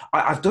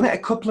 I've done it a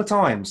couple of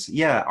times.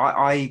 Yeah,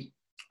 I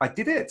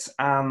did it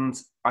and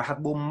I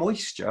had more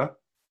moisture,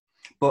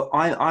 but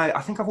I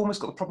think I've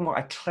almost got the problem where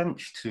I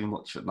clench too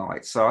much at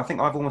night. So I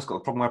think I've almost got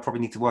the problem where I probably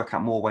need to work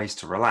out more ways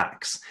to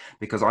relax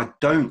because I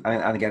don't,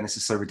 and again, this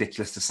is so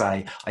ridiculous to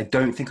say, I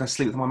don't think I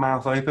sleep with my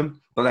mouth open,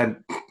 but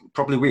then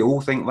probably we all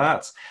think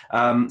that.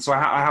 So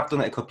I have done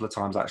it a couple of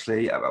times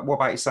actually. What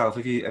about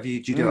yourself? Do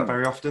you do that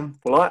very often?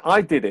 Well,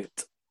 I did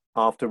it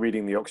after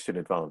reading the Oxygen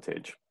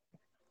Advantage.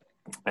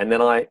 And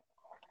then I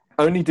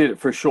only did it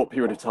for a short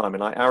period of time,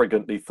 and I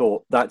arrogantly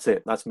thought, that's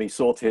it, that's me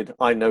sorted.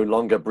 I no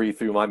longer breathe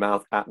through my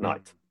mouth at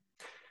night.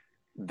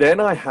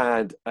 Then I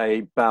had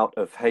a bout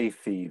of hay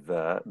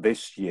fever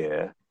this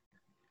year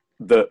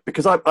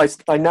because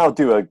I now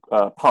do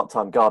a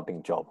part-time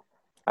gardening job,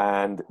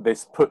 and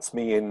this puts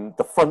me in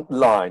the front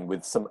line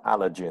with some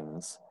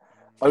allergens,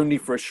 only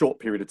for a short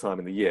period of time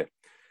in the year.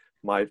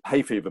 My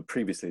hay fever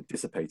previously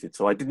dissipated,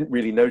 so I didn't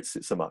really notice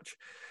it so much.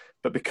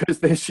 But because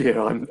this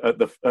year I'm at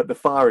the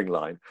firing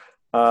line,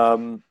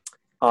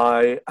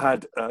 I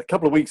had a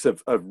couple of weeks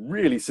of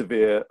really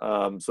severe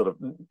sort of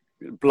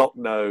blocked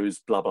nose,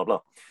 blah, blah, blah.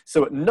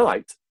 So at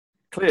night,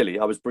 clearly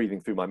I was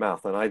breathing through my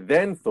mouth. And I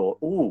then thought,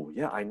 oh,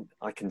 yeah,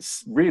 I can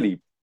really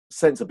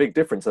sense a big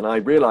difference. And I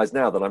realize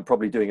now that I'm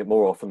probably doing it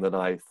more often than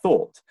I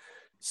thought.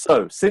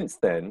 So since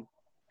then,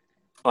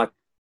 I've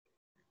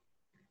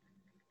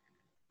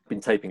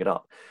been taping it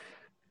up.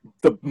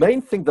 The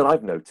main thing that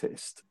I've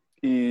noticed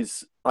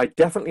is I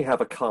definitely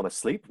have a calmer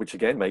sleep, which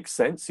again makes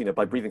sense.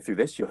 By breathing through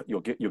this,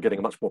 you're getting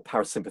a much more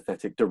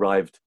parasympathetic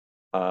derived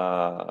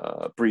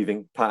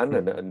breathing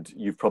pattern, and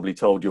you've probably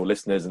told your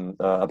listeners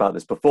about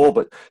this before.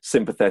 But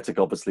sympathetic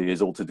obviously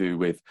is all to do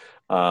with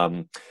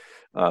the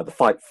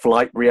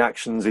fight-flight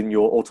reactions in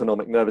your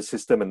autonomic nervous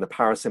system, and the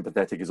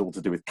parasympathetic is all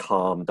to do with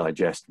calm,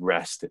 digest,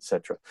 rest,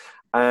 etc.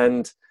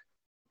 And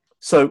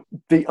so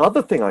the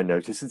other thing I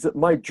noticed is that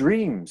my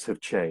dreams have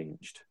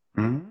changed.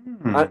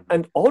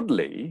 And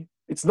oddly,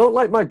 it's not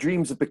like my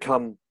dreams have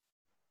become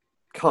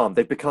calm.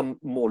 They've become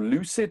more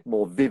lucid,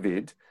 more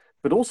vivid,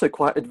 but also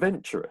quite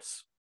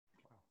adventurous.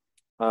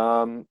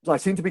 I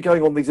seem to be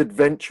going on these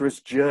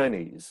adventurous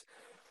journeys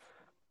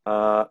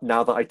now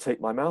that I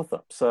take my mouth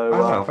up.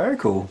 So, very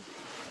cool.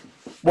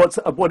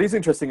 What is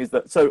interesting is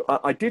that, so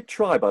I did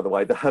try, by the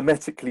way, the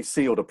hermetically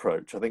sealed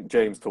approach. I think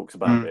James talks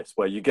about this,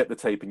 where you get the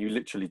tape and you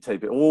literally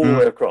tape it all the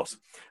way across.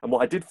 And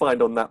what I did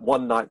find on that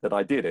one night that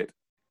I did it,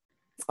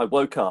 I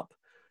woke up.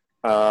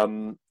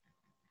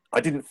 I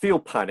didn't feel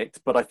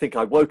panicked, but I think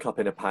I woke up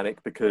in a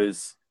panic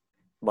because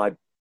my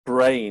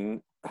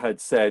brain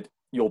had said,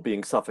 you're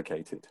being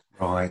suffocated.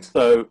 Right.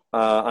 So,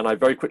 and I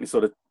very quickly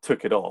sort of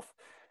took it off.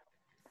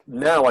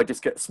 Now I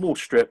just get a small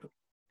strip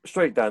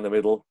straight down the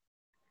middle,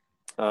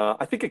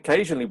 I think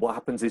occasionally what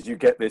happens is you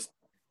get this,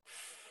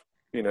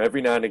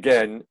 every now and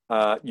again,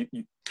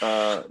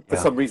 for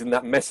some reason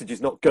that message is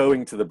not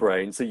going to the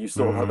brain, so you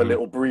sort of have a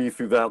little breathe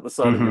throughout the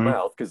side of your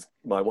mouth, because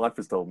my wife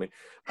has told me.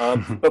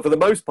 But for the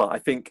most part, I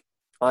think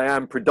I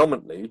am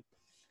predominantly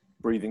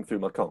breathing through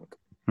my conch.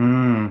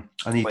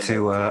 I need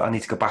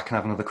to go back and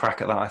have another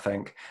crack at that, I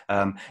think.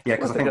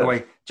 Because I think the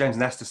way James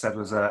Nestor said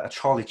was a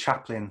Charlie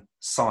Chaplin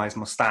size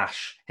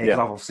mustache. I've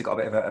obviously got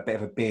a bit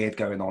of a beard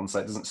going on, so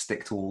it doesn't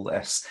stick to all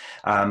this.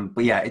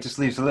 It just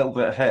leaves a little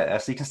bit here,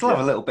 so you can still have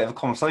a little bit of a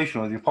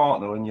conversation with your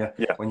partner when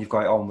you've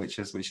got it on, which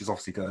is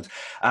obviously good. So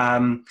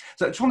I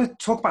just want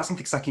to talk about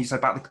something a second. You said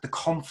about the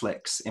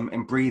conflicts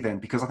in breathing,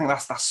 because I think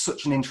that's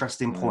such an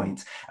interesting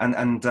point.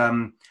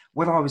 And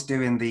when I was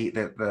doing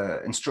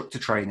the instructor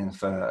training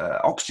for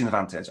Oxygen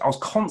Advantage, I was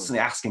constantly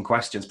asking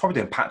questions, probably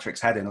doing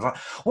Patrick's head in. I was like,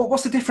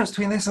 what's the difference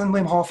between this and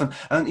Wim Hof?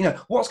 And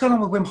what's going on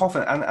with Wim Hof?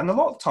 And a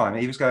lot of the time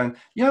he was going,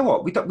 you know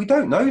what, we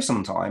don't know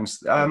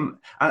sometimes.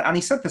 And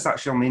he said this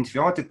actually on the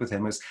interview I did with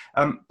him, was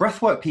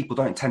breathwork people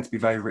don't tend to be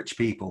very rich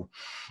people.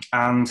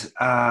 And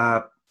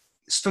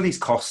studies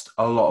cost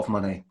a lot of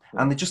money.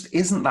 And there just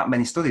isn't that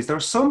many studies. There are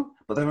some,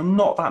 but there are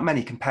not that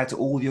many compared to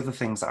all the other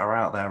things that are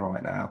out there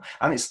right now.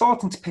 And it's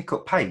starting to pick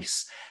up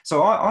pace.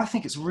 So I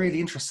think it's really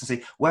interesting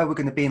to see where we're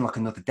going to be in like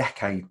another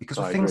decade, because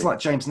with things like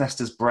James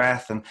Nestor's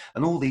breath and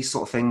all these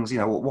sort of things,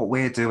 what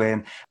we're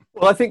doing.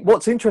 Well, I think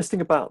what's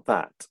interesting about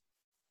that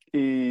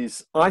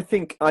is I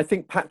think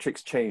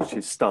Patrick's changed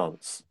his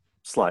stance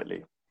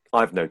slightly.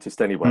 I've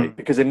noticed anyway,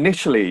 because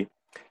initially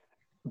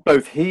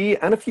both he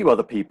and a few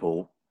other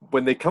people,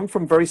 when they come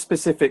from very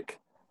specific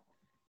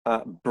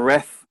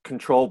breath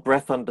control,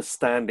 breath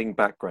understanding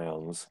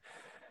backgrounds,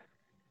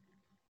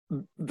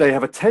 they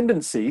have a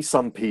tendency,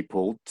 some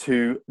people,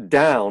 to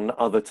down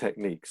other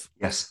techniques.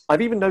 Yes.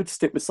 I've even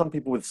noticed it with some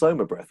people with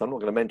Soma breath. I'm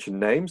not going to mention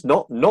names,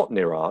 not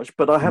Niraj,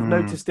 but I have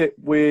noticed it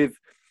with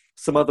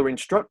some other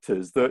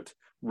instructors that,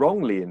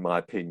 wrongly in my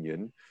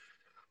opinion,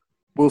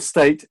 will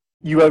state,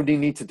 you only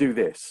need to do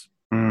this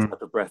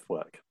type of breath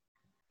work.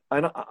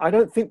 And I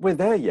don't think we're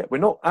there yet. We're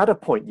not at a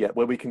point yet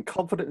where we can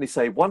confidently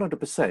say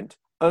 100%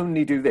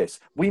 only do this.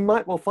 We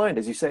might well find,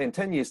 as you say, in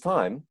 10 years'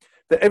 time,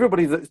 that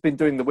everybody that's been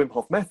doing the Wim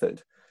Hof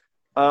method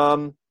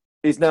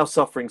is now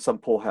suffering some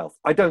poor health.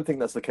 I don't think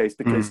that's the case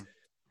because,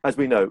 as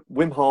we know,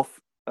 Wim Hof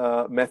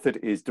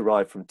method is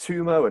derived from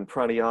Tumo and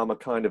Pranayama,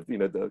 kind of,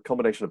 the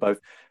combination of both.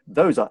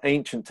 Those are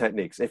ancient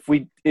techniques.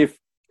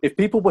 If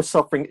people were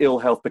suffering ill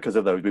health because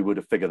of those, we would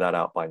have figured that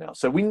out by now.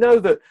 So we know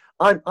that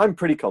I'm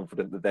pretty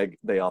confident that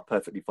they are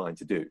perfectly fine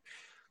to do.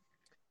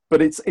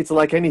 But it's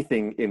like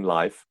anything in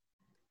life.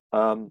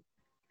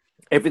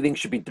 Everything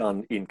should be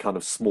done in kind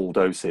of small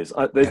doses.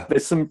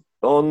 There's some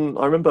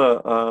I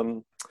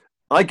remember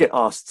I get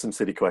asked some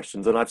silly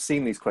questions, and I've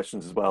seen these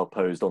questions as well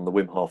posed on the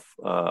Wim Hof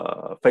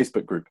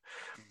Facebook group.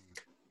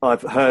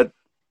 I've heard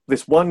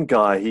this one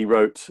guy, he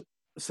wrote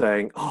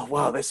saying, "Oh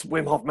wow, this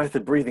Wim Hof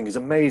method breathing is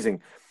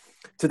amazing.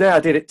 Today I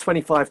did it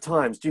 25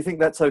 times. Do you think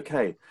that's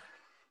okay?"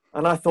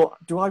 And I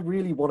thought, do I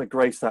really want to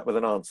grace that with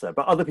an answer?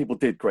 But other people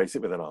did grace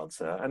it with an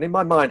answer. And in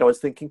my mind, I was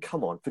thinking,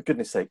 come on, for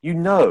goodness sake,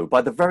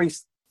 by the very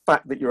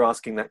fact that you're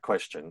asking that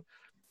question,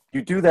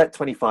 you do that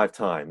 25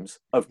 times,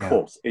 of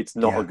course, it's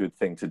not a good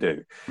thing to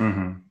do.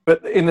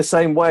 But in the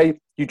same way,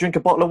 you drink a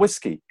bottle of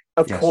whiskey,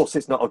 of course,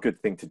 it's not a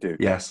good thing to do.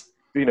 Yes.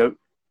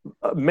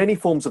 Many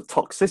forms of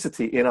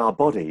toxicity in our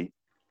body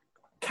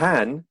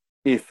can,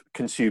 if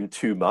consumed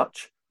too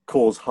much,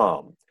 cause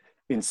harm.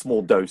 In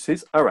small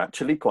doses are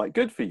actually quite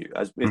good for you.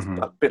 It's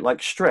a bit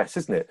like stress,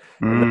 isn't it?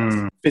 And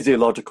that's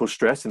physiological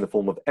stress in the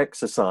form of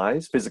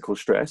exercise, physical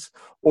stress,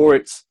 or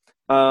it's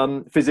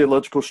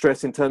physiological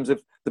stress in terms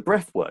of the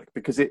breath work,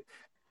 because at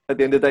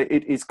the end of the day,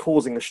 it is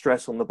causing a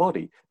stress on the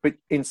body. But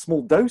in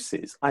small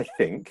doses, I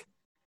think,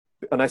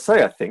 and I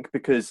say I think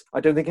because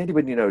I don't think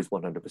anybody knows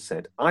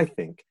 100%, I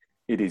think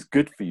it is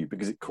good for you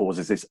because it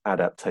causes this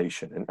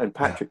adaptation. And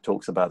Patrick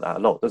talks about that a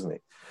lot, doesn't he?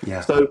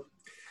 Yeah. So,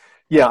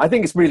 yeah, I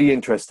think it's really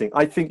interesting.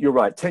 I think you're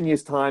right. 10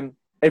 years' time,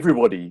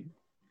 everybody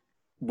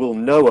will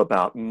know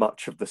about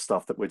much of the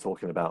stuff that we're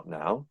talking about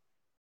now.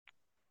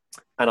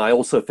 And I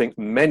also think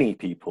many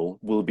people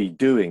will be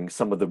doing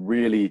some of the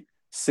really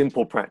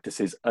simple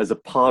practices as a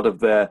part of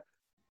their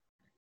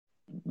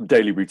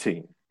daily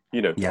routine.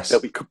 Yes.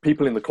 There'll be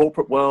people in the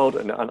corporate world,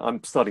 and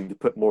I'm starting to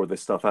put more of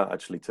this stuff out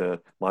actually to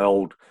my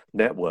old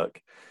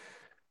network.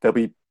 There'll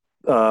be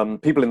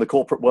people in the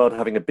corporate world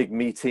having a big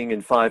meeting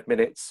in 5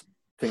 minutes,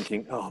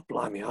 thinking, oh,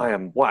 blimey, I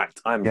am whacked.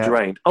 I'm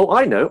drained. Oh,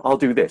 I know, I'll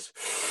do this.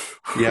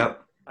 Yeah.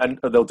 And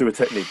they'll do a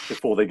technique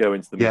before they go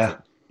into the meeting.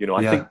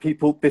 I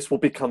think this will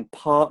become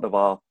part of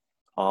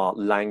our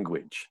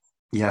language.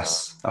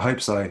 Yes, I hope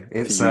so.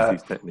 It's to use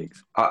these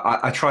techniques.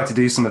 I tried to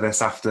do some of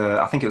this after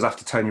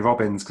Tony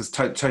Robbins, because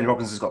Tony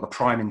Robbins has got the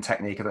priming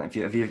technique. I don't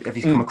know if you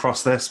have come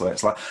across this, where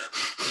it's like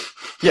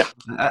Yeah.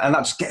 And that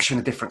just gets you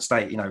in a different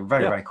state,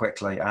 very, Yeah. very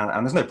quickly.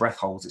 And there's no breath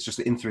holds. It's just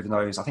in through the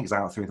nose. I think it's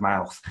out through the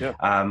mouth. Yeah.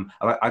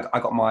 I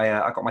got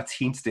my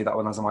team to do that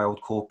when I was in my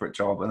old corporate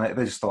job, and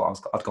they just thought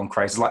I'd gone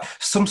crazy. It's like,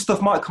 some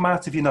stuff might come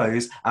out of your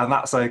nose, and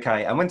that's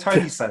okay. And when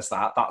Tony says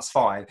that, that's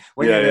fine.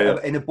 When you're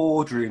in a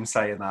boardroom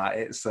saying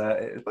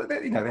that, but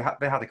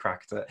they had a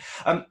crack at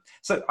it.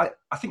 So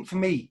I think for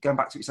me, going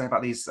back to what you're saying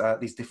about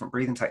these different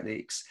breathing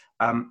techniques,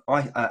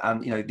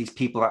 these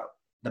people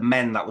the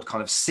men that would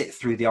kind of sit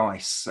through the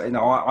ice.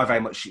 I very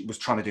much was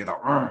trying to do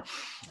that.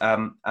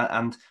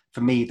 And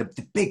for me,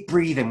 the big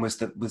breathing was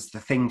the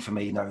thing for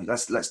me.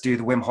 Let's do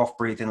the Wim Hof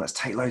breathing. Let's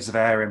take loads of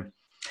air in.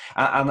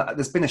 And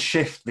there's been a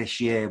shift this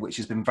year, which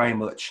has been very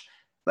much,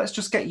 let's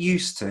just get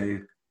used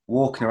to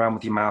walking around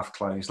with your mouth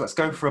closed. Let's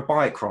go for a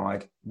bike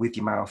ride with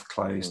your mouth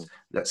closed.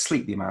 Let's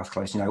sleep with your mouth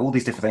closed. All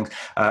these different things.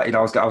 I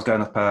was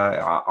going up.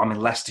 I'm in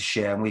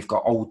Leicestershire, and we've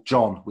got Old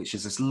John, which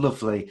is this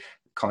lovely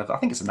kind of, I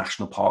think it's a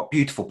national park,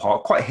 beautiful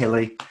park, quite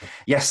hilly.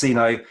 Yes,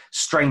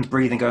 strained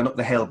breathing going up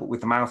the hill, but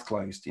with the mouth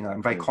closed.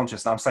 I'm very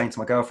conscious. And I'm saying to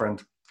my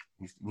girlfriend,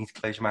 you need to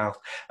close your mouth.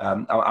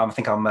 I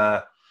think I'm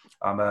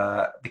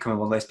becoming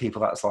one of those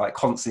people that's like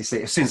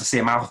constantly as soon as I see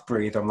a mouth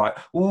breathe, I'm like,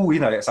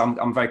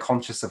 I'm very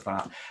conscious of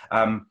that.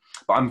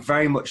 But I'm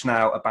very much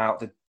now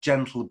about the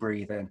gentle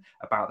breathing,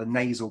 about the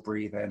nasal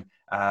breathing,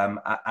 and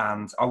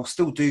I will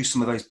still do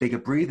some of those bigger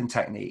breathing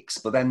techniques,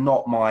 but they're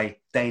not my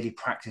daily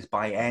practice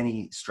by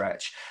any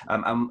stretch.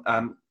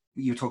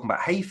 You were talking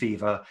about hay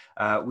fever.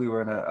 We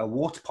were in a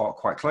water park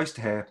quite close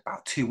to here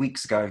about 2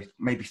 weeks ago,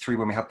 maybe 3,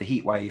 when we had the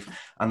heat wave,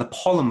 and the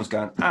pollen was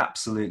going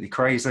absolutely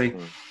crazy.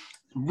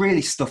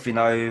 Really stuffy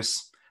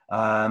nose.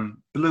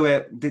 Blew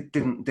it,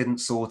 didn't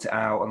sort it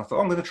out, and I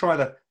thought, I'm going to try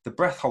the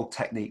breath hold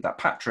technique that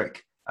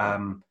Patrick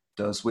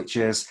does, which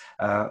is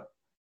a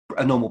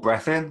normal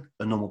breath in,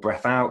 a normal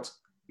breath out.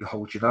 You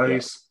hold your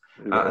nose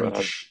and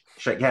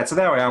shake your head. So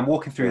there I am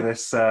walking through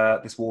this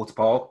water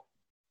park,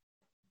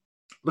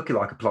 looking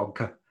like a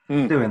plonker,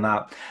 doing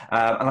that.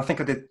 And I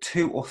think I did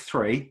 2 or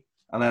 3,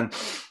 and then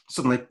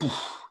suddenly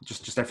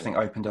just everything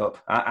opened up.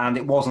 And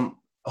it wasn't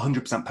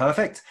 100%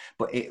 perfect,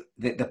 but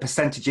the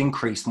percentage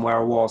increase from where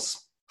I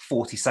was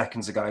 40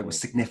 seconds ago was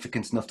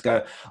significant enough to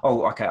go,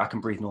 oh, okay, I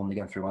can breathe normally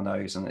again through my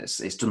nose, and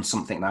it's done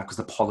something now because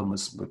the pollen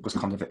was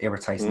kind of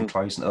irritating and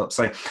closing it up.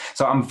 So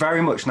I'm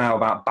very much now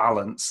about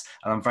balance,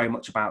 and I'm very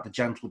much about the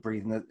gentle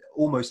breathing,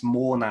 almost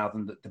more now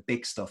than the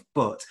big stuff.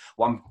 But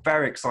what I'm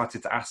very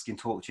excited to ask you and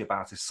talk to you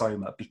about is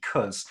Soma,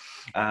 because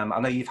I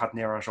know you've had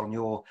Neeraj on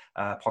your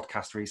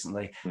podcast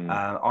recently.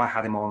 I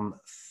had him on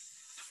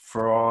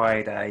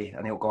Friday,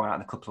 and he'll go out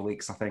in a couple of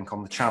weeks, I think,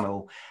 on the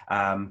channel.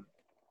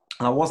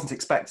 And I wasn't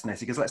expecting this.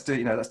 He goes, let's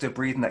do a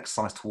breathing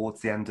exercise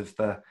towards the end of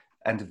the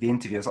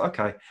interview. I was like,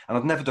 okay. And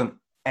I've never done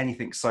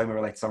anything Soma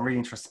related, so I'm really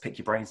interested to pick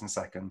your brains in a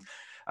second.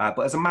 But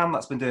as a man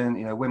that's been doing,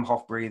 Wim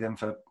Hof breathing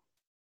for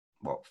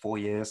 4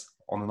 years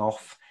on and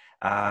off,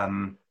 I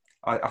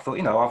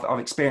thought, I've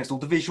experienced all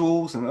the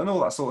visuals and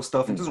all that sort of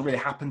stuff. It doesn't really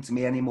happen to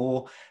me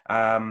anymore.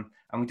 And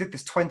we did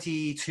this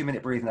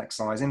 22-minute breathing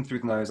exercise, in through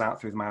the nose,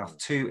 out through the mouth,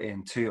 2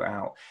 in, 2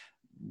 out.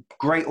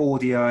 Great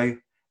audio.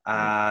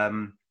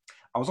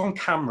 I was on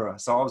camera,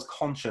 so I was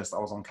conscious that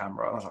I was on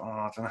camera. And I was like,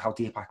 I don't know how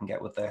deep I can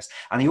get with this.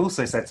 And he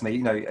also said to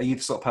me, are you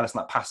the sort of person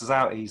that passes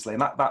out easily?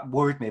 And that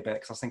worried me a bit,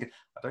 because I was thinking,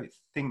 I don't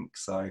think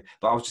so.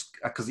 But I was just,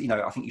 because,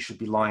 I think you should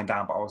be lying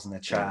down, but I was in a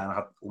chair and I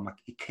had all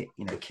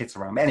my kids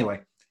around me.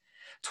 Anyway,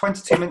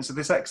 22 minutes of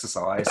this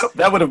exercise.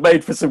 That would have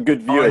made for some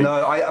good viewing.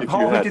 I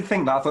probably did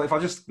think that. I thought, if I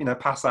just,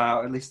 pass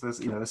out, at least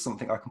there's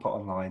something I can put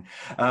online.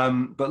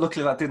 But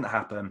luckily that didn't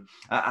happen.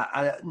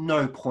 At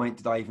no point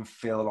did I even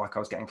feel like I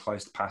was getting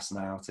close to passing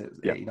out.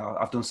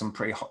 I've done some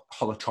pretty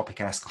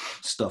holotropic-esque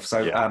stuff. So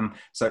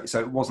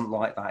it wasn't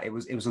like that. It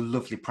was a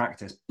lovely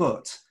practice.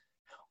 But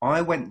I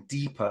went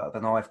deeper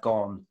than I've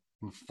gone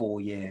in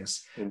 4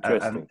 years.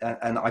 Interesting.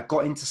 And I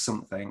got into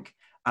something,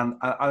 and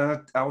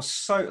I was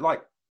so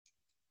like,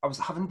 I was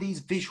having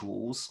these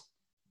visuals,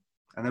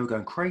 and they were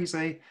going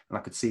crazy, and I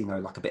could see,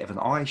 like a bit of an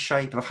eye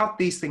shape. And I've had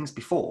these things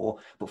before,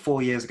 but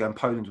 4 years ago in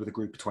Poland with a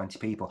group of 20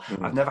 people.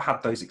 I've never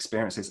had those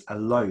experiences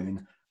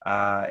alone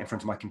in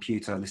front of my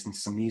computer, listening to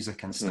some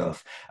music and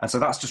stuff. And so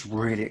that's just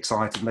really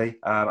excited me,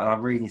 and I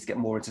really need to get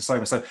more into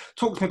Soma. So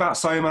talk to me about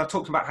Soma,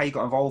 talk to me about how you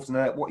got involved in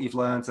it, what you've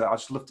learned. I'd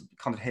just love to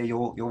kind of hear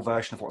your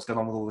version of what's going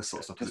on with all this sort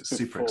of stuff, because it's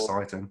super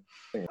exciting.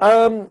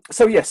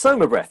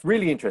 Soma breath,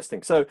 really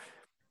interesting. So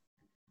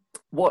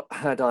what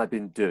had I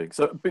been doing?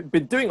 So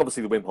been doing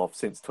obviously the Wim Hof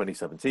since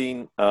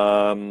 2017.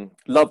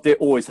 Loved it,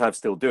 always have,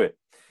 still do it.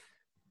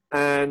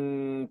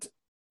 And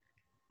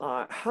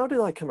how did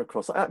I come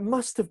across it? It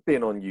must have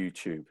been on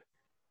YouTube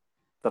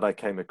that I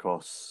came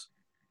across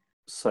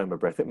Soma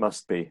breath. It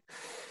must be.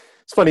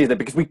 It's funny, isn't it?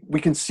 Because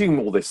we consume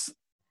all this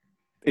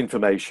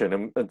information,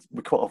 and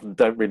we quite often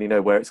don't really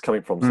know where it's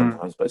coming from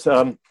sometimes.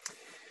 But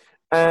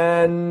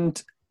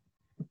and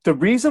the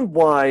reason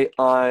why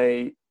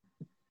I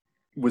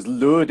was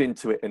lured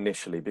into it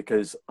initially,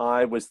 because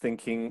I was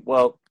thinking,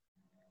 well,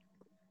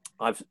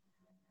 I've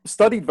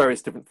studied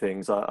various different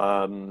things.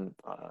 I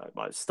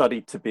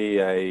studied to be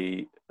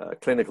a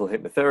clinical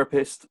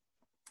hypnotherapist.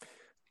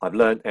 I've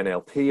learned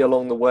NLP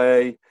along the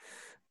way.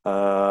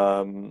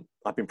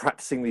 I've been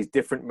practicing these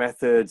different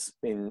methods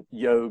in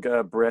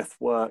yoga, breath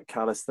work,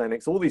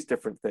 calisthenics, all these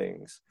different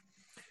things.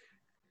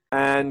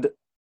 And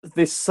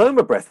this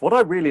Soma breath, what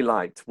I really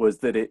liked was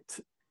that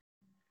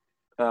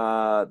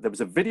there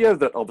was a video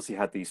that obviously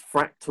had these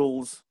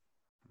fractals,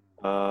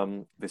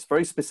 this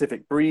very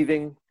specific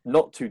breathing,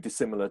 not too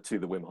dissimilar to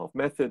the Wim Hof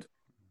method.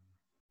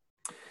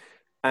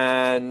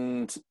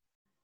 And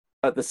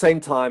at the same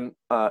time,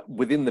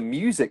 within the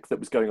music that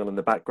was going on in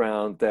the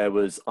background, there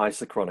was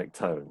isochronic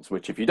tones,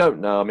 which if you don't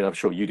know, I mean, I'm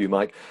sure you do,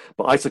 Mike,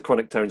 but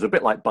isochronic tones are a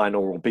bit like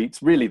binaural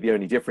beats. Really, the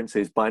only difference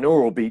is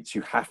binaural beats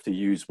you have to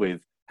use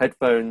with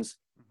headphones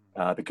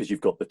because you've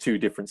got the two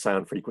different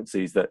sound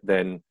frequencies that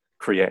then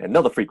create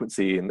another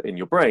frequency in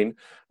your brain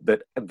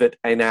that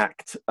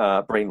enact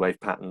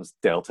brainwave patterns,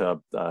 delta,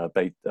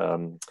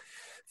 beta,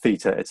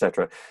 theta,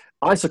 etc.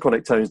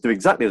 Isochronic tones do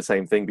exactly the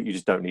same thing, but you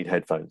just don't need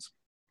headphones.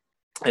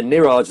 And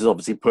Niraj has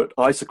obviously put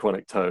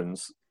isochronic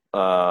tones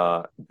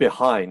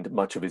behind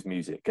much of his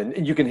music.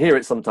 And you can hear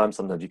it sometimes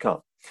you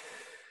can't.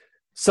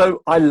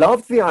 So I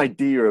love the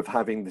idea of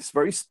having this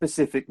very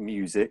specific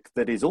music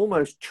that is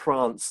almost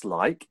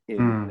trance-like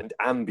and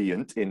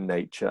ambient in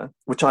nature,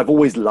 which I've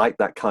always liked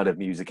that kind of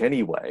music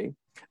anyway,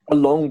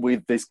 along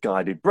with this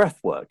guided breath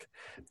work.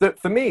 That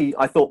for me,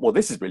 I thought, well,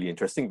 this is really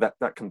interesting.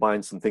 That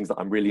combines some things that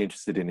I'm really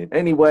interested in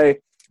anyway.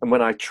 And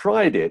when I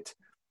tried it,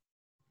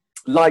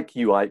 like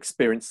you, I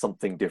experienced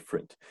something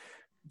different.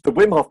 The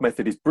Wim Hof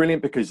method is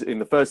brilliant because in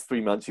the first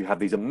 3 months you have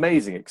these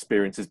amazing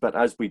experiences, but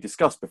as we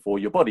discussed before,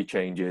 your body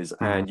changes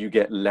and you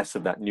get less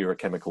of that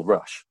neurochemical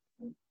rush.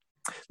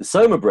 The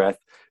Soma breath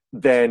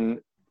then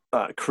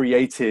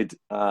created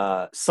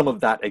some of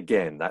that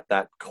again,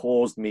 that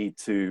caused me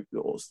to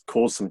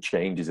cause some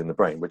changes in the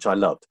brain, which I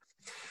loved.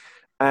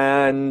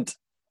 And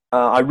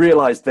I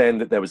realized then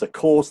that there was a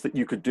course that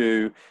you could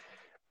do.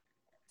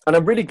 And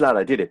I'm really glad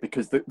I did it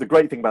because the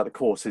great thing about the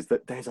course is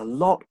that there's a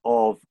lot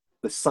of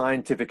the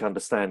scientific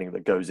understanding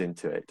that goes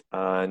into it.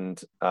 And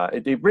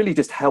it really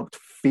just helped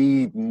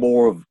feed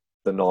more of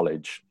the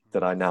knowledge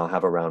that I now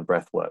have around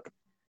breath work.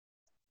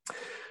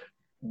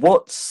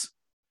 What's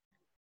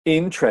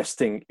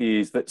interesting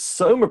is that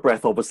Soma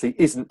breath obviously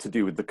isn't to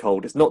do with the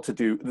cold. It's not to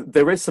do,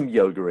 there is some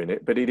yoga in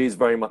it, but it is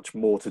very much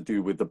more to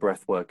do with the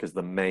breath work as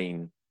the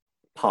main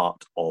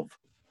part of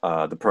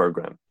the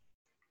program.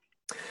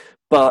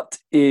 But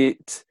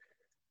it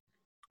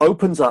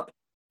opens up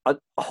a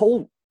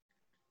whole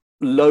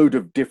load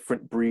of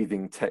different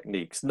breathing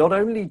techniques, not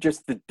only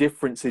just the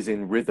differences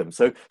in rhythm.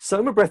 So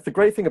Soma breath, the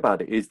great thing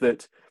about it is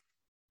that,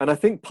 and I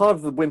think part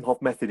of the Wim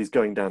Hof method is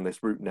going down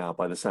this route now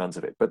by the sounds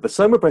of it, but the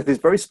Soma breath is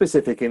very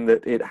specific in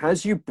that it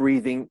has you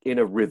breathing in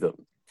a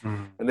rhythm.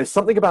 And there's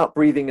something about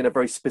breathing in a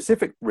very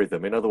specific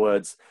rhythm. In other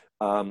words,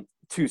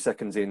 2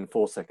 seconds in,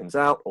 4 seconds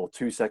out, or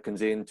 2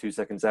 seconds in, 2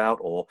 seconds out,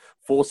 or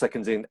 4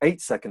 seconds in,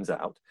 8 seconds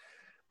out.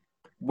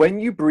 When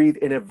you breathe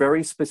in a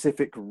very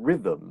specific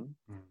rhythm,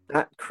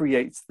 that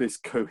creates this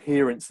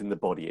coherence in the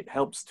body. It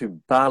helps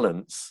to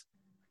balance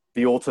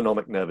the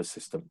autonomic nervous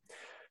system.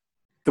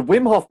 The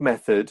Wim Hof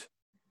method,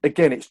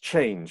 again, it's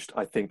changed,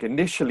 I think.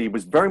 Initially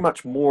was very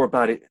much more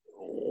about it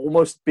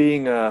almost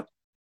being a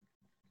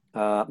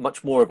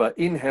much more of an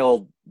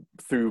inhale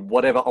through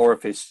whatever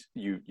orifice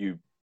you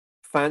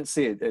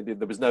fancy.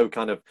 There was no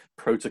kind of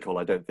protocol,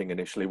 I don't think,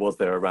 initially, was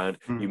there, around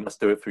you must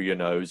do it through your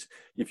nose.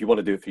 If you want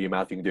to do it through your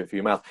mouth, you can do it through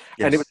your mouth.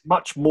 Yes. And it was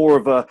much more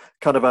of a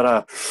kind of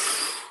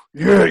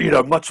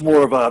much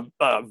more of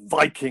a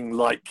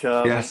Viking-like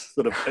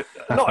sort of,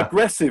 not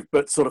aggressive,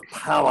 but sort of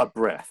power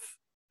breath.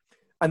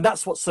 And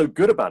that's what's so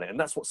good about it. And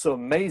that's what's so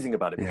amazing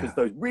about it, because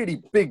those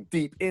really big,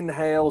 deep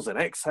inhales and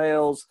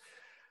exhales,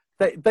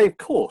 they of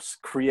course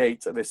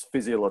create this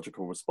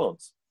physiological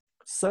response.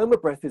 Soma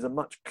breath is a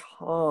much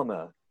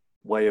calmer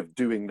way of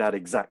doing that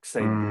exact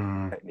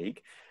same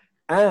technique,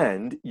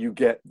 and you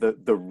get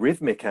the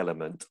rhythmic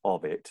element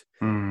of it,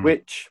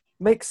 which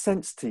makes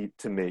sense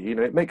to me. You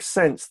know, it makes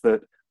sense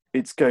that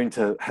it's going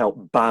to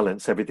help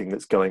balance everything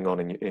that's going on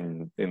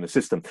in the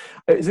system.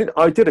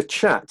 I did a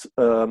chat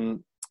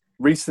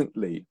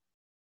recently,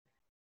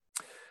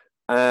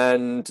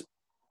 and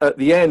at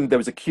the end there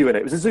was a Q&A.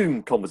 It was a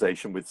Zoom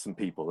conversation with some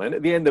people, and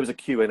at the end there was a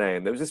Q&A,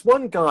 and there was this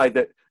one guy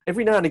that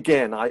every now and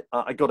again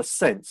I got a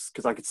sense,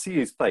 because I could see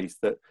his face,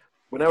 that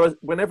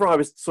whenever I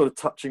was sort of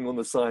touching on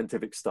the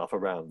scientific stuff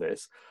around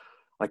this,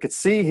 I could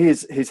see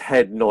his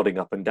head nodding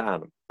up and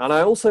down. And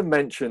I also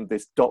mentioned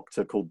this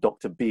doctor called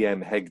Dr.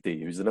 B.M.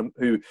 Hegde,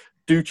 who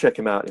do check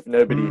him out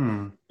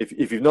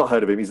if you've not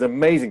heard of him. He's an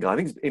amazing guy. I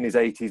think he's in his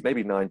 80s,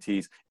 maybe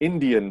 90s,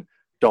 Indian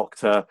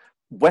doctor,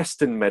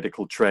 Western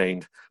medical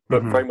trained,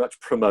 but very much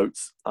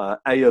promotes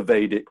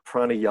Ayurvedic,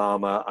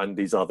 pranayama, and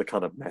these other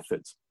kind of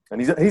methods. And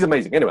he's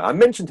amazing. Anyway, I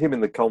mentioned him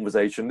in the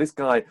conversation. This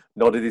guy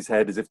nodded his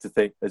head as if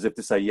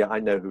to say, yeah, I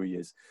know who he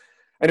is.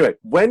 Anyway,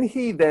 when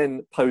he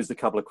then posed a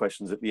couple of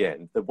questions at the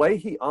end, the way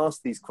he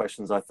asked these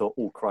questions, I thought,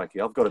 oh,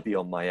 crikey, I've got to be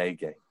on my A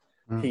game.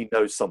 He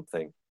knows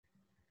something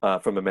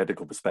from a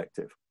medical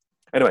perspective.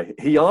 Anyway,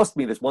 he asked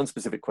me this one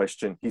specific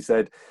question. He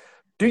said,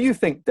 do you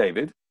think,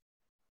 David,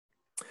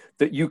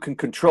 that you can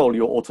control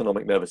your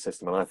autonomic nervous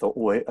system? And I thought,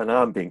 wait, and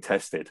I'm being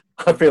tested.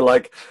 I feel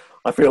like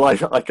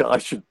I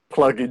should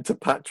plug into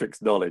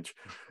Patrick's knowledge.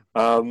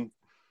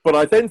 But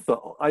I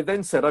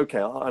then said,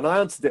 okay, and I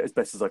answered it as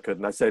best as I could.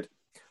 And I said,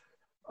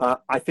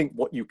 I think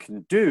what you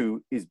can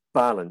do is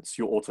balance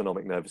your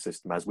autonomic nervous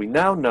system. As we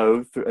now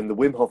know, in the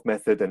Wim Hof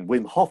method, and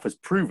Wim Hof has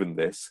proven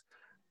this,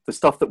 the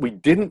stuff that we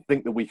didn't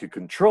think that we could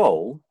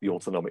control, the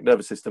autonomic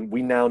nervous system,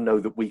 we now know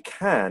that we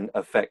can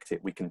affect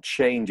it. We can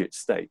change its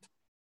state.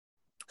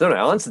 So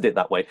I answered it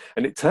that way.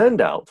 And it turned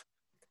out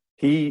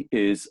he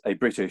is a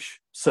British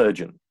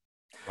surgeon.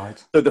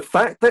 Right. So the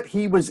fact that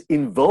he was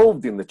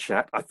involved in the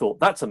chat, I thought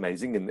that's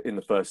amazing in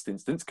the first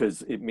instance,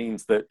 because it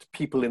means that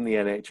people in the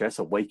NHS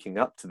are waking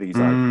up to these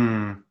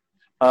ideas.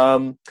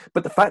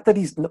 But the fact that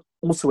he's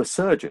also a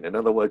surgeon, in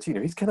other words,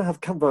 he's going to have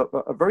kind of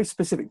a very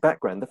specific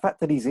background. The fact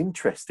that he's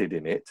interested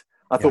in it,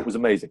 I thought was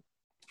amazing.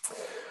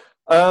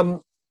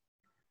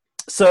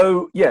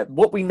 So yeah,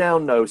 what we now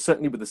know,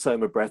 certainly with the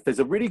Soma breath, there's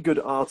a really good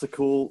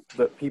article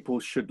that people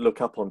should look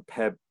up on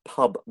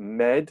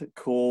PubMed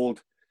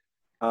called,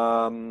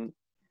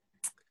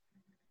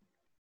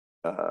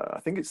 I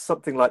think it's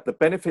something like The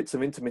Benefits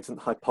of Intermittent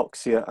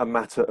Hypoxia, A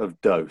Matter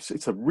of Dose.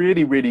 It's a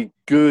really, really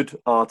good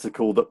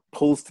article that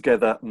pulls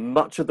together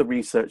much of the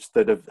research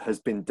that has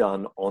been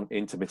done on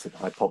intermittent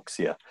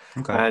hypoxia.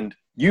 Okay. And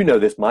you know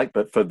this, Mike,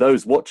 but for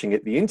those watching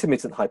it, the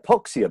intermittent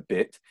hypoxia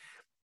bit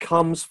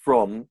comes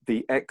from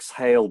the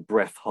exhale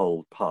breath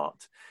hold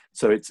part.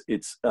 So it's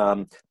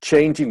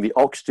changing the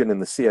oxygen and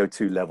the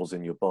CO2 levels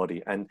in your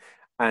body.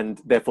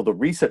 And therefore the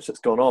research that's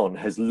gone on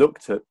has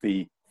looked at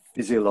the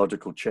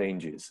physiological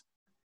changes.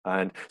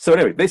 And so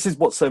anyway, this is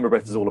what Soma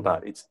breath is all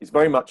about. It's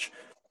very much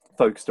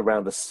focused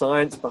around the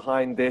science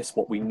behind this,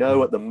 what we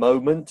know at the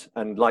moment.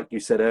 And like you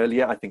said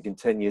earlier, I think in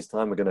 10 years'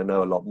 time, we're going to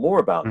know a lot more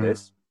about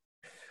this.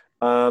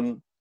 But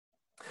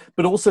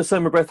also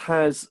Soma breath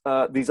has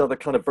these other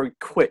kind of very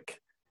quick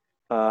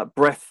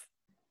breath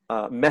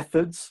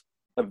methods,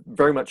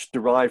 very much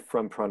derived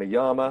from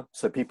pranayama.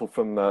 So people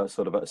from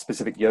sort of a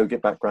specific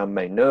yogic background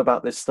may know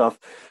about this stuff.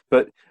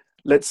 But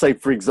let's say,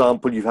 for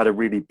example, you've had a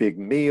really big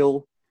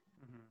meal,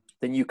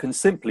 then you can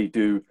simply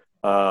do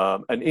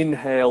an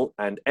inhale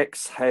and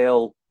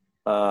exhale,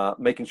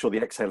 making sure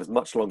the exhale is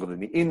much longer than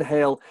the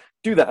inhale.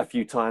 Do that a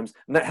few times,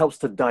 and that helps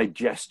to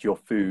digest your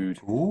food.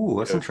 Ooh,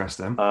 that's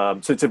interesting.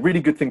 So it's a really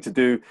good thing to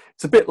do.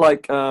 It's a bit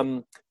like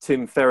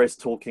Tim Ferriss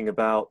talking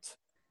about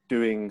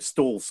doing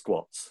stall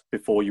squats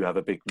before you have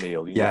a big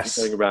meal. You're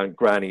going around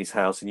Granny's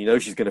house, and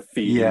she's going to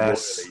feed you royally,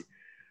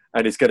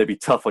 and it's going to be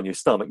tough on your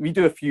stomach. You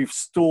do a few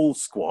stall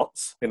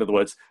squats, in other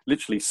words,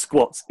 literally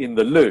squats in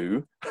the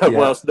loo,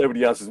 whilst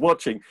nobody else is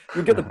watching.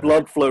 You'll get the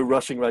blood flow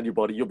rushing around your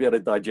body. You'll be able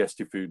to digest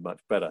your food much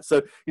better.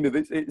 So,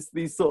 it's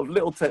these sort of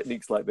little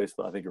techniques like this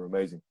that I think are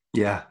amazing.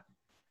 Yeah.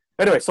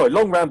 Anyway, sorry,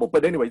 long ramble,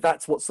 but anyway,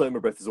 that's what Soma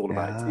breath is all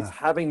about. It's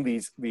having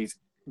these,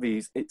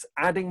 it's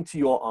adding to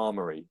your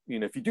armory.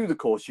 If you do the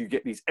course, you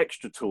get these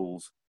extra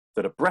tools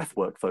that are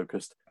breathwork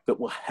focused that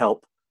will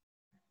help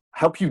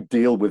you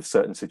deal with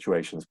certain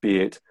situations, be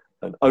it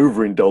an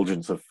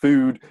overindulgence of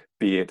food,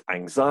 be it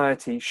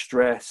anxiety,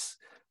 stress,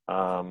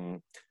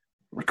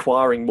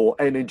 requiring more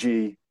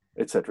energy,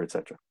 etc.,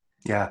 etc.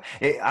 Yeah,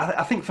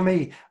 I think for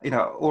me,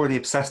 already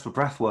obsessed with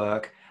breath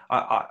work,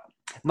 I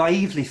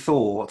naively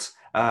thought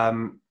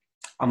I'm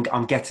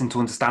getting to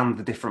understand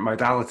the different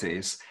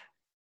modalities,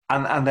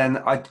 and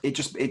then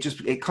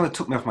it kind of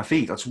took me off my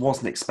feet. I just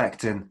wasn't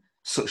expecting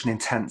such an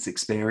intense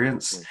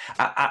experience,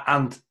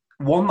 and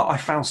one that I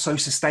found so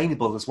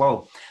sustainable as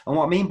well. And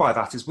what I mean by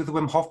that is with the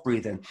Wim Hof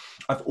breathing,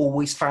 I've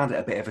always found it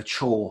a bit of a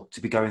chore to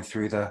be going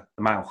through the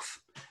mouth.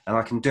 And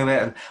I can do it.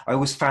 And I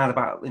always found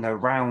about,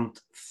 round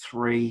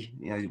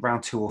 3,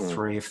 round 2 or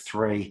 3 of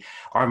 3,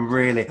 I'm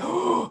really,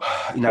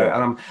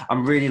 and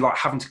I'm really like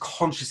having to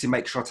consciously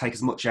make sure I take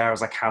as much air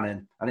as I can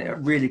in. And it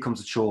really becomes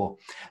a chore.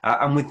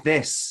 And with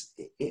this,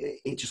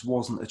 it just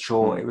wasn't a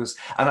chore. It was,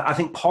 and I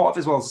think part of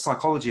it as well is the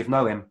psychology of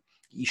knowing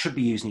you should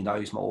be using your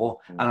nose more.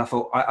 And I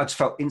thought, I just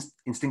felt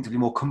instinctively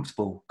more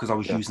comfortable because I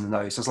was using the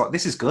nose. So I was like,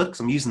 this is good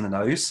because I'm using the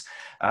nose.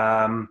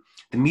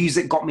 The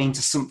music got me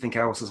into something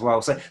else as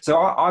well. So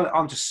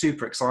I'm just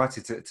super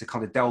excited to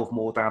kind of delve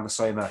more down the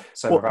Soma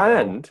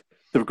and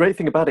the great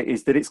thing about it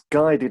is that it's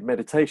guided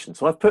meditation.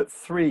 So I've put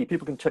 3,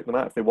 people can check them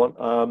out if they want.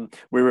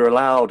 We were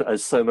allowed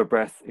as Soma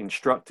breath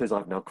instructors,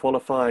 I've now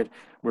qualified,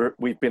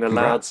 we've been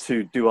allowed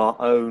to do our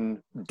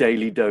own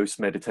daily dose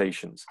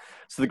meditations.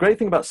 So the great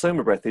thing about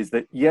Soma breath is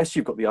that, yes,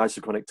 you've got the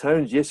isochronic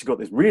tones. Yes, you've got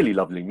this really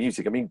lovely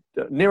music. I mean,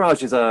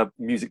 Niraj is a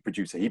music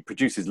producer. He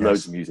produces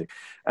loads of music,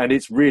 and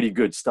it's really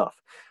good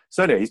stuff.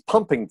 So anyway, he's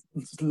pumping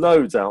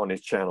loads out on his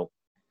channel.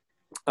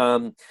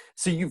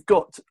 So you've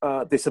got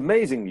this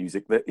amazing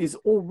music that is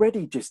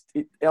already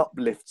it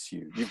uplifts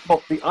you. You've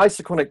got the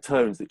isochronic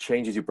tones that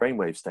changes your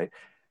brainwave state.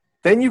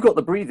 Then you've got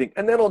the breathing.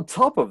 And then on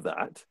top of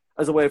that,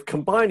 as a way of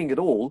combining it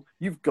all,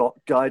 you've got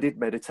guided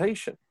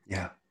meditation.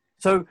 Yeah.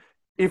 So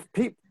if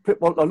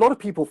well, a lot of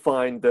people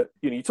find that,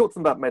 you talk to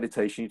them about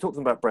meditation, you talk to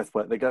them about breath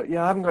work, they go,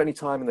 yeah, I haven't got any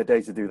time in the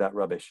day to do that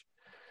rubbish.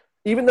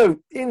 Even though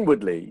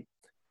inwardly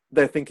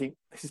they're thinking,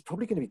 this is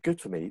probably going to be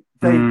good for me,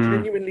 they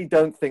genuinely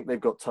don't think they've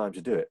got time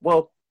to do it.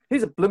 Well,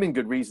 here's a blooming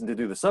good reason to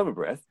do the sober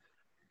breath.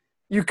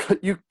 You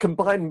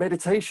combine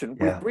meditation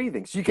with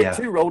breathing, so you get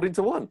two rolled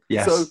into one.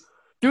 Yes. So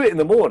do it in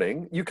the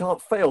morning. You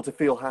can't fail to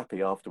feel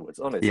happy afterwards.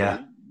 Honestly,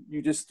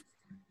 you just,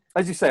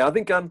 as you say, I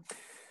think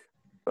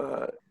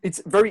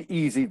it's very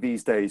easy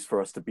these days for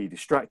us to be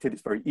distracted.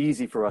 It's very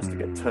easy for us to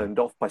get turned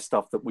off by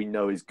stuff that we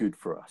know is good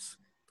for us.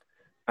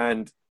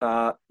 And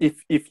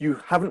if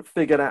you haven't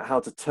figured out how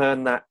to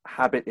turn that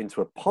habit into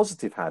a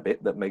positive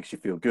habit that makes you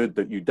feel good,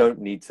 that you don't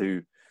need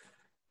to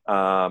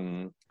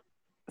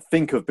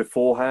think of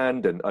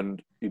beforehand,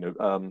 and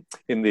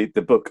in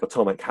the book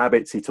Atomic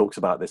Habits, he talks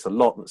about this a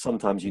lot, that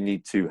sometimes you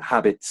need to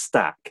habit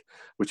stack,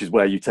 which is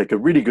where you take a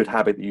really good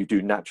habit that you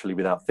do naturally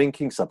without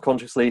thinking,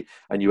 subconsciously,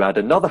 and you add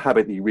another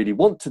habit that you really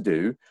want to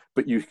do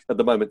but you at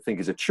the moment think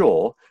is a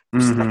chore. You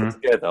stack it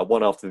together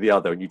one after the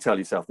other, and you tell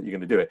yourself that you're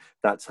going to do it.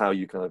 That's how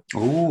you kind of...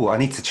 Oh, I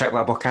need to check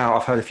that book out.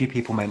 I've heard a few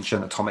people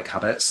mention Atomic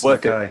Habits.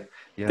 Worth it.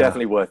 Yeah.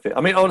 Definitely worth it.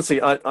 I mean,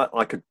 honestly,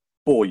 I could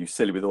bore you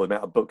silly with all the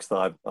amount of books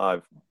that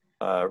I've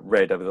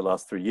read over the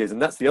last 3 years. And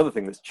that's the other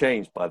thing that's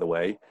changed, by the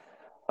way.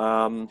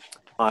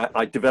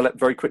 I developed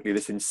very quickly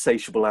this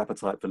insatiable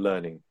appetite for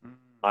learning.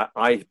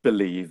 I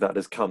believe that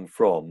has come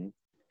from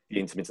the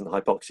intermittent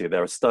hypoxia.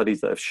 There are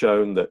studies that have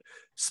shown that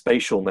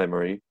spatial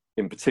memory,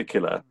 in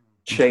particular,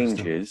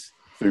 changes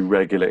through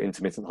regular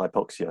intermittent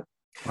hypoxia.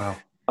 Wow.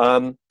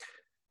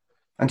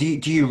 And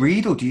do you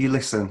read or do you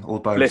listen, or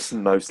both?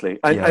 Listen mostly.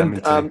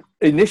 And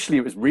initially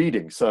it was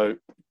reading. So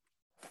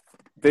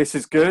this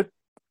is good.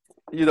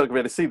 You're not going to be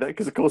able to see that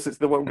because, of course, it's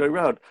the one going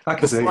round. I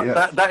can see it,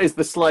 yeah. That is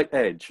The Slight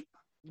Edge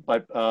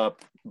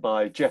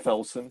by Jeff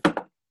Olson.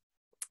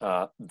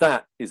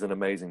 That is an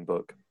amazing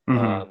book.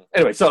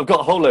 Anyway, so I've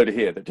got a whole load of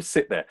here that just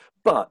sit there.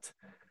 But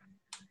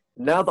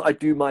now that I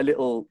do my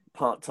little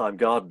part-time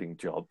gardening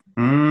job,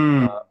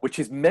 which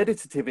is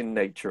meditative in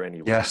nature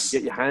anyway, yes. You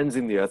get your hands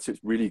in the earth, so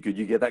it's really good.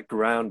 You get that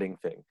grounding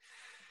thing.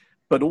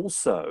 But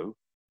also,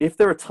 if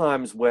there are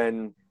times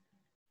when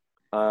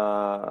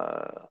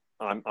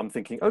I'm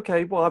thinking,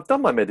 okay, well, I've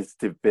done my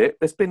meditative bit.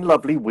 It's been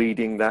lovely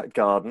weeding that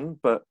garden,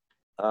 but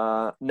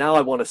now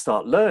I want to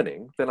start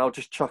learning, then I'll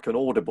just chuck an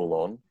Audible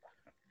on.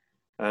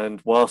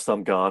 And whilst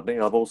I'm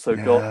gardening, I've also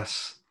got...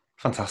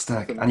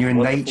 Fantastic. And you're in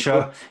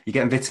nature, you're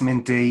getting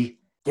vitamin D.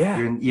 Yeah.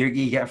 You're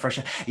getting fresh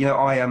air. You know,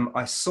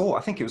 I saw,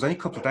 I think it was only a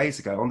couple of days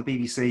ago on the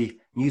BBC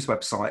News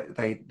website,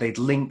 they'd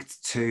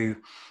linked to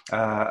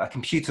a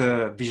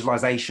computer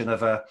visualization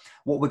of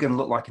what we're going to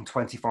look like in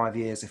 25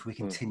 years if we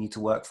continue to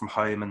work from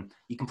home. And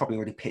you can probably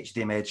already pitch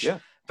the image. Yeah.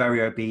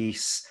 Very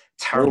obese,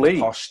 terrible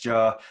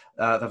posture.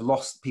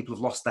 People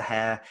have lost their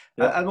hair.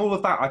 And all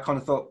of that, I kind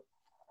of thought,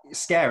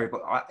 scary,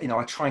 but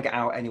I try and get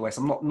out anyway,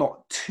 so I'm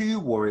not too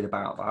worried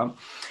about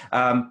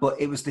that.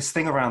 But it was this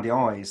thing around the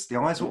eyes. The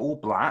eyes were all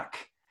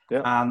black,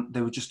 and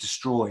they were just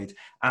destroyed.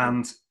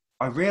 And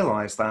I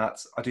realised that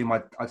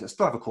I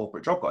still have a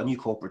corporate job, got a new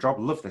corporate job,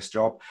 love this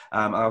job.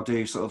 I'll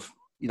do sort of,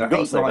 I do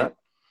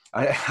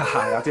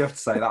have to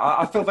say that.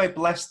 I feel very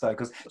blessed though,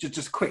 because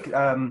just a quick,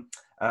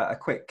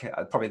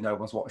 probably no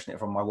one's watching it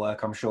from my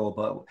work, I'm sure,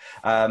 but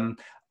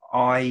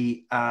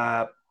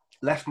I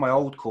left my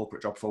old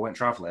corporate job before I went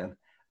travelling.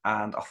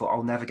 And I thought,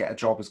 I'll never get a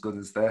job as good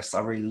as this.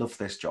 I really love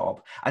this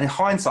job. And in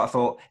hindsight, I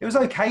thought it was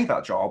okay,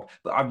 that job,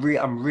 but I'm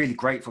really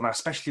grateful now,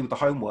 especially with the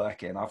home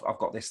working. I've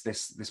got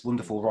this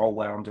wonderful role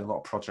where I'm doing a lot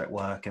of project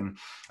work and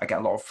I get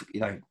a lot of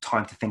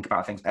time to think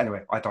about things.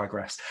 Anyway, I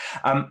digress.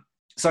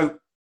 So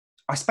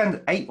I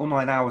spend 8 or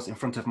 9 hours in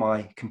front of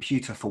my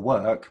computer for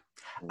work.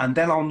 And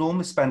then I'll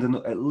normally spend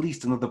at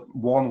least another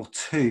 1 or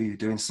 2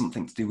 doing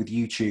something to do with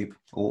YouTube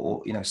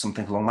or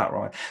something along that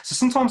line. So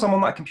sometimes I'm on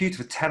that computer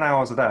for 10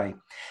 hours a day.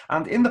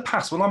 And in the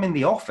past, when I'm in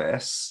the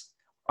office,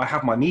 I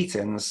have my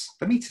meetings.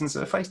 The meetings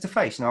are face to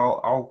face.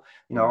 I'll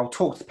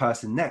talk to the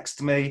person next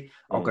to me.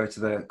 I'll go to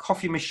the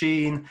coffee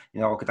machine.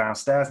 I'll go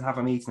downstairs and have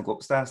a meeting. I'll go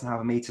upstairs and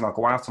have a meeting. I'll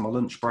go out on my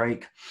lunch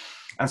break.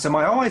 And so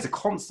my eyes are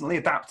constantly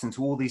adapting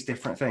to all these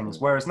different things.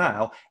 Whereas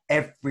now,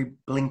 every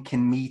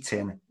blinking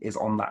meeting is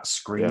on that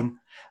screen.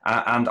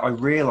 And I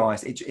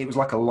realized it was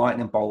like a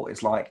lightning bolt.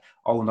 It's like,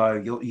 oh no,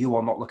 you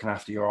are not looking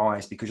after your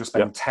eyes because you're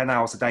spending 10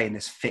 hours a day in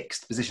this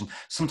fixed position.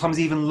 Sometimes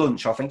even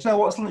lunch, I think, it's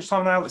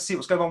lunchtime now. Let's see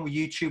what's going on with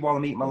YouTube while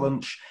I'm eating my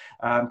lunch.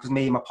 Because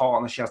me and my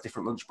partner, she has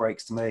different lunch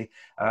breaks to me.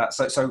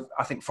 So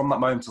I think from that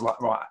moment, it's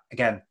like, right,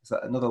 again, it's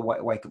another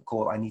wake-up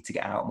call. I need to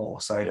get out more.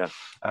 So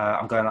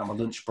I'm going out on my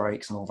lunch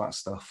breaks and all that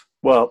stuff.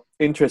 Well,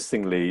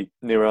 interestingly,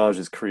 Niraj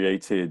has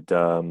created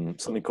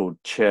something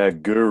called Chair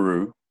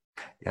Guru.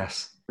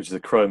 Yes. Which is a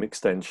Chrome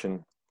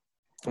extension.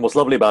 And what's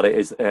lovely about it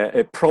is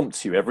it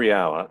prompts you every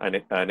hour, and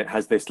it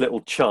has this little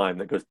chime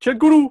that goes Chair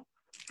Guru.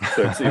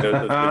 So it's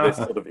this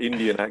sort of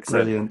Indian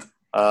accent. Brilliant.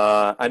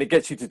 And it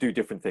gets you to do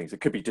different things.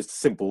 It could be just a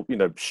simple,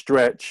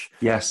 stretch.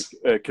 Yes.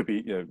 It could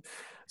be,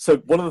 So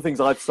one of the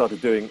things I've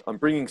started doing, I'm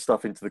bringing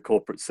stuff into the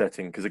corporate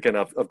setting because, again,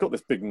 I've got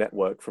this big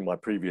network from my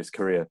previous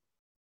career.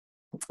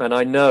 And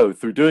I know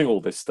through doing all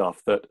this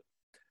stuff that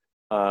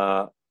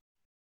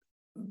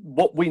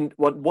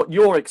what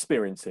you're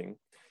experiencing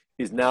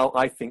is now,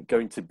 I think,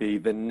 going to be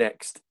the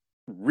next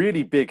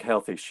really big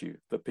health issue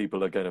that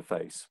people are going to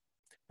face.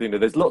 You know,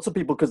 there's lots of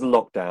people because of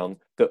lockdown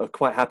that are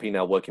quite happy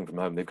now working from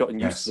home. They've gotten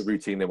used to the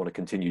routine. They want to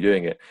continue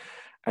doing it.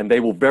 And they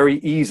will very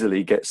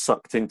easily get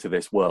sucked into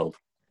this world.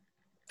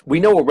 We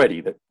know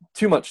already that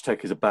too much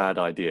tech is a bad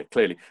idea,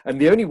 clearly.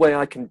 And the only way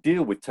I can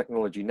deal with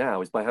technology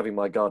now is by having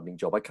my gardening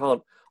job. I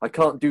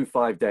can't do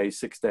 5 days,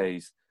 6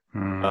 days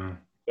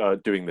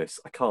doing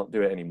this. I can't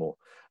do it anymore.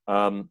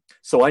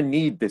 So I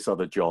need this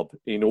other job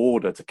in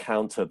order to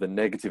counter the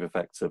negative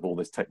effects of all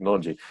this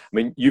technology. I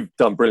mean, you've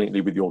done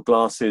brilliantly with your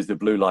glasses, the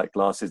blue light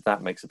glasses.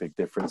 That makes a big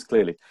difference,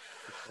 clearly.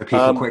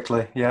 People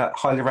quickly. Yeah,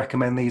 highly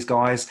recommend these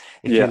guys.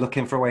 If you're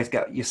looking for a way to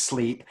get your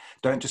sleep,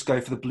 don't just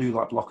go for the blue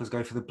light blockers,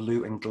 go for the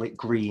blue and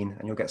green,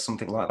 and you'll get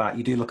something like that.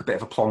 You do look a bit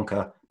of a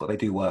plonker, but they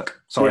do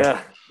work. Sorry.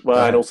 Yeah,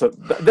 well, and also,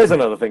 there's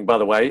another thing, by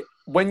the way.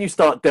 When you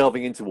start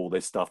delving into all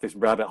this stuff, this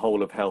rabbit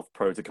hole of health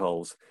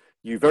protocols,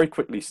 you very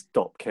quickly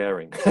stop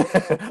caring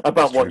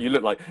about what you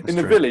look like. In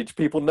the village,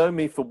 people know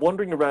me for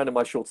wandering around in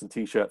my shorts and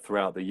t-shirt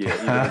throughout the year,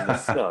 even in the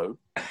snow.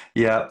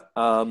 Yeah.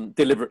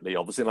 Deliberately,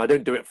 obviously, and I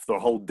don't do it for the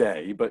whole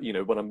day, but, you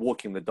know, when I'm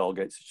walking the dog,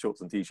 it's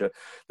shorts and t-shirt.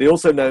 They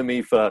also know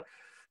me for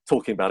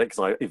talking about it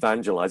because I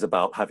evangelize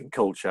about having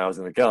cold showers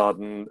in the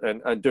garden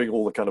and doing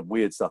all the kind of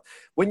weird stuff.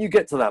 When you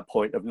get to that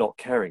point of not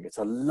caring, it's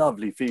a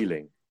lovely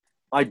feeling.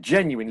 I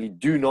genuinely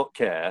do not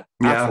care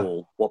at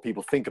all what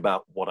people think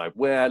about what I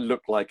wear,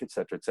 look like,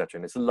 etc., etc.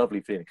 And it's a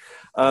lovely feeling.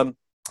 Where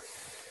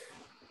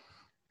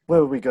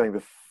were we going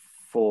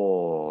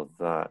before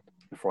that?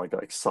 Before I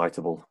got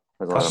excitable?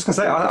 I was just going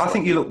to say, I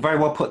think you look very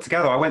well put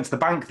together. I went to the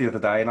bank the other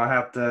day and I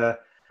had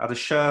a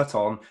shirt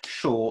on,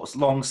 shorts,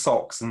 long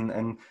socks,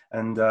 and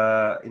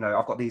you know,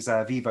 I've got these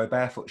Vivo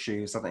barefoot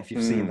shoes. I don't know if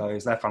you've seen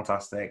those; they're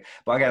fantastic.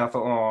 But again, I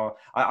thought,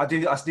 I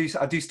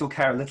do still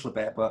care a little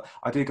bit, but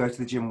I do go to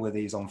the gym with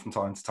these on from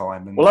time to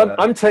time. And, well,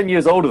 I'm 10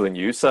 years older than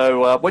you,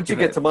 so once you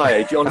get to my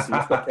age, you honestly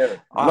stop caring.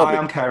 I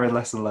am caring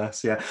less and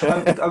less. Yeah,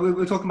 we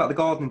were talking about the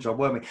gardening job,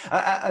 weren't we?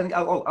 And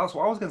that's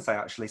what I was going to say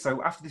actually.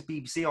 So after this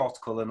BBC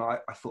article, and I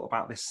thought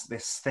about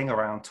this thing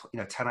around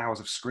 10 hours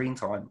of screen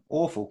time,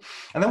 awful.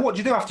 And then what do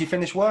you do after you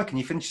finish work and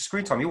you finish your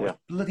screen time? You watch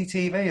bloody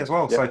TV as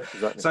well.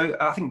 So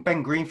I think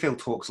Ben Greenfield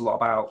talks a lot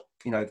about,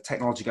 the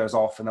technology goes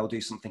off and they'll do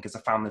something as a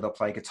family, they'll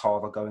play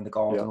guitar, they'll go in the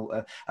garden.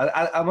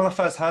 And when I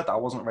first heard that, I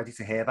wasn't ready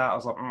to hear that. I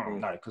was like,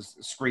 no, because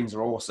screens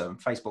are awesome,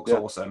 Facebook's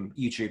awesome,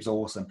 YouTube's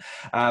awesome.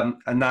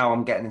 And now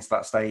I'm getting into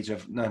that stage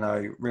of,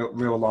 no,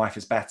 real life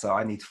is better.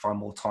 I need to find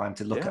more time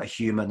to look at a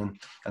human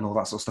and all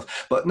that sort of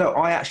stuff. But no,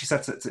 I actually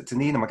said to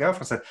Nina, my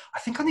girlfriend, I said, I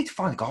think I need to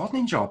find a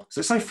gardening job. So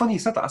it's so funny you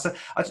said that. I said,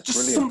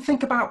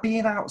 something about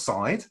being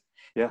outside,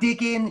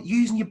 digging,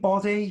 using your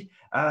body,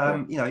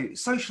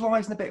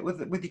 socializing a bit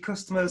with your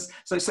customers.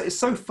 So it's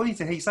so funny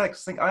to hear you say it,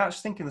 because I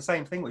actually thinking the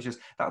same thing, which is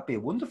that would be a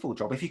wonderful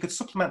job if you could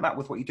supplement that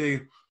with what you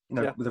do,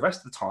 with the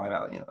rest of the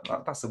time.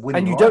 That's a winning.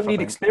 And you don't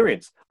need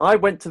experience. I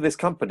went to this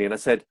company and I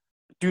said,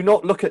 do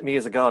not look at me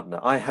as a gardener.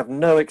 I have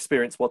no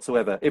experience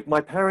whatsoever. If my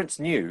parents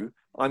knew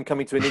I'm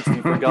coming to an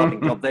interview for a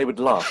gardening job, they would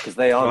laugh because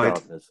they are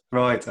gardeners.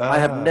 Right. I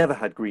have never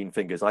had green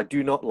fingers. I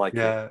do not like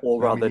it, or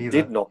rather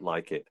did not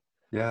like it.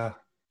 Yeah.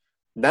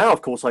 Now,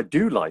 of course, I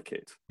do like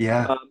it.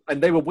 Yeah.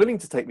 And they were willing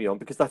to take me on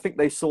because I think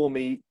they saw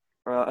me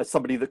as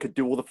somebody that could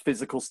do all the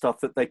physical stuff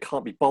that they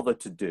can't be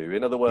bothered to do.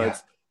 In other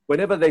words,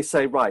 whenever they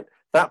say, right,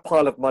 that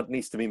pile of mud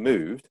needs to be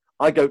moved,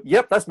 I go,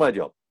 yep, that's my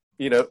job.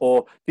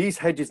 Or these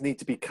hedges need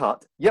to be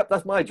cut. Yep,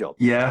 that's my job.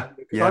 Yeah.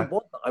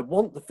 I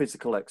want the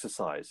physical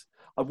exercise.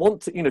 I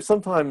want to,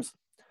 sometimes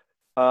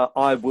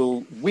I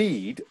will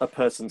weed a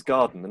person's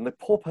garden and the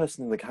poor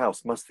person in the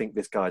house must think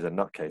this guy's a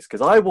nutcase,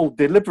 because I will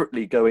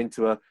deliberately go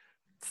into a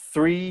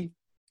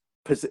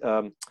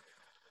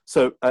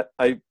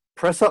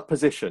press up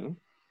position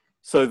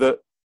so that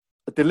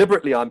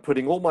deliberately I'm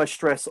putting all my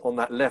stress on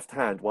that left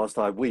hand whilst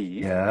I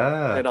weed,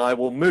 and I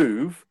will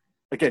move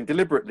again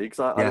deliberately because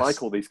I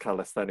like all these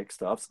calisthenic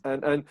stuff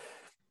and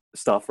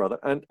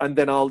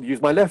then I'll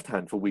use my left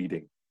hand for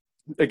weeding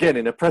again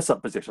in a press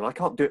up position. I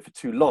can't do it for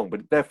too long,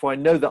 but therefore I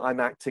know that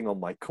I'm acting on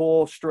my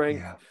core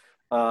strength.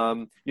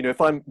 If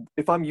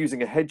I'm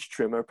using a hedge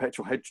trimmer, a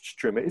petrol hedge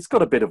trimmer, it's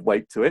got a bit of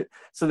weight to it.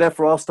 So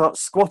therefore I'll start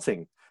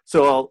squatting.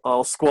 So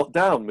I'll squat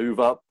down, move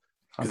up,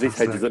 because these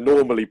hedges are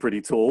normally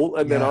pretty tall,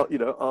 and then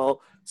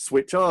I'll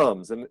switch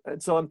arms. And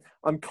so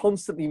I'm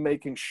constantly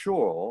making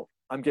sure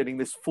I'm getting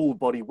this full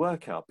body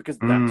workout because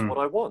that's what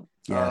I want.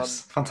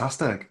 Yes.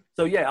 Fantastic.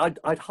 So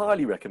I'd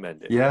highly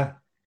recommend it. Yeah.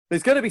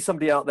 There's going to be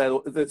somebody out there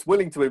that's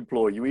willing to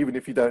employ you, even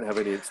if you don't have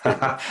any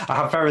experience. I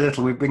have very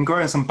little. We've been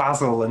growing some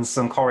basil and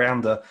some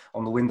coriander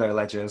on the window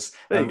ledges.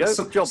 There you go.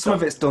 Some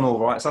of it's done all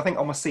right. So I think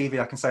on my CV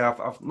I can say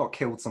I've not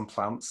killed some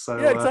plants. So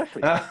yeah,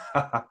 exactly.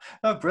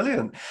 Oh,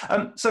 brilliant.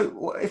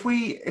 So if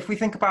we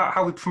think about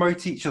how we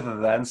promote each other,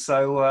 then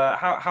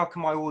how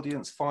can my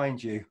audience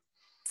find you?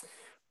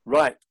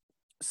 Right.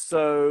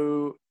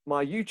 So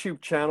my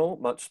YouTube channel,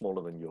 much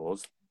smaller than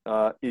yours,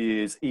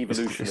 is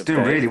Evolution It's of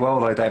doing really Dave. well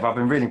though, Dave. I've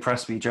been really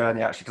impressed with your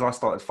journey actually, because I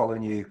started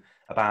following you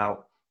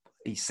about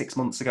 6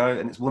 months ago,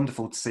 and it's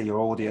wonderful to see your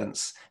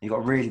audience. You've got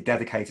a really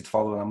dedicated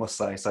following, I must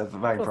say. So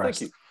very Oh,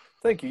 thank you. impressed.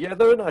 Thank you. Yeah,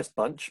 they're a nice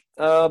bunch.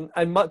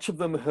 And much of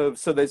them have,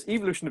 so there's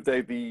Evolution of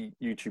Dave, the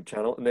YouTube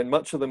channel, and then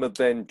much of them have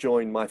then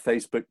joined my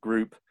Facebook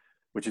group,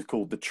 which is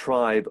called the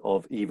Tribe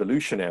of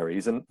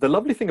Evolutionaries. And the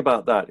lovely thing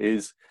about that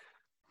is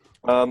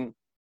um,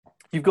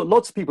 you've got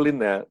lots of people in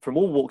there from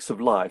all walks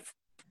of life,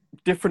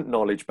 different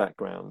knowledge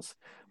backgrounds,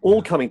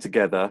 all Yeah. coming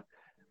together.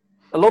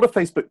 A lot of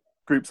Facebook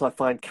groups I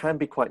find can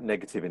be quite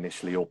negative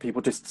initially, or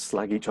people just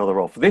slag each other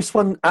off. This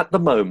one at the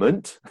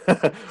moment,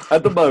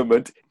 at the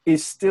moment,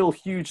 is still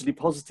hugely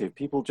positive.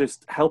 People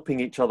just helping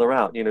each other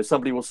out. You know,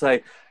 somebody will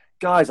say,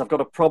 "Guys, I've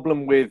got a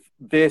problem with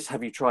this.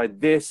 Have you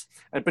tried this?"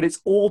 But it's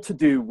all to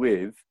do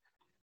with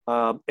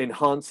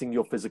enhancing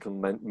your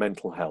physical and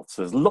mental health.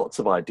 So there's lots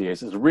of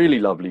ideas. It's a really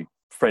lovely,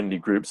 friendly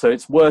group. So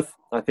it's worth,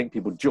 I think,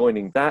 people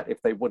joining that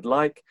if they would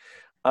like.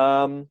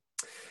 And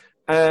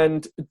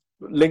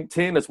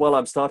LinkedIn as well,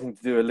 I'm starting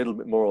to do a little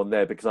bit more on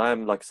there because I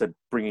am, like I said,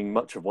 bringing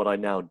much of what I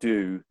now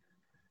do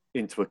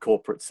into a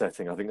corporate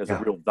setting. I think there's a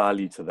Yeah. real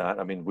value to that.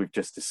 I mean, we've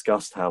just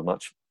discussed how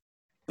much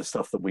the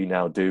stuff that we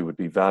now do would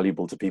be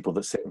valuable to people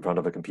that sit in front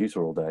of a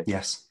computer all day.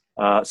 Yes.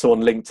 So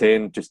on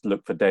LinkedIn, just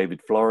look for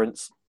David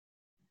Florence.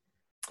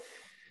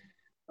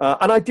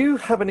 And I do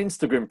have an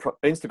Instagram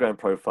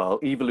profile,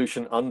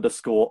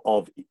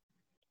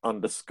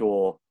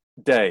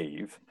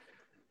 evolution_of_Dave.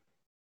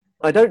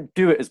 I don't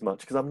do it as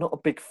much because I'm not a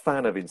big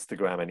fan of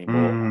Instagram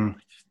anymore. Mm.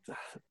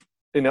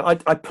 You know, I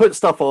put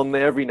stuff on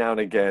there every now and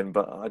again,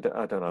 but I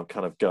don't know, I'm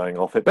kind of going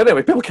off it. But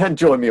anyway, people can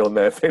join me on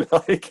there if they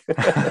like. And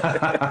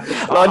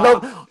I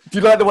love, do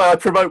you like the way I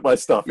promote my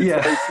stuff?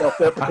 It's very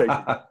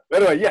self-deprecating.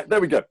 Anyway, yeah,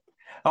 there we go.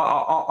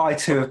 I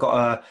too have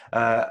got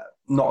a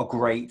not a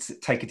great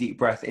take a deep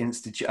breath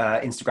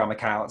Instagram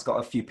account. It's got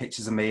a few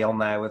pictures of me on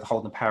there with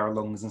holding a pair of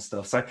lungs and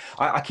stuff. So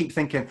I keep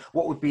thinking,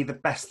 what would be the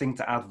best thing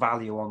to add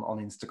value on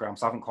Instagram?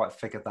 So I haven't quite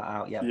figured that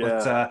out yet.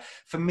 Yeah. But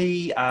for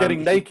me,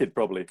 getting naked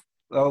probably.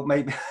 Oh,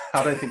 maybe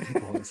I don't think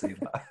people want to see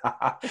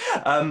that.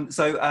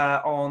 So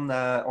on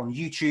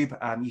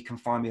YouTube, you can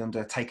find me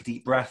under Take a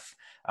Deep Breath.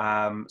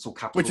 It's all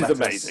capital Which is letters.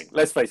 amazing.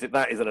 Let's face it,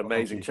 that is an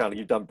amazing channel.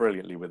 You've done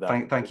brilliantly with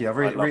that. Thank you.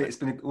 It's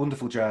been a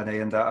wonderful journey,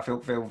 and I feel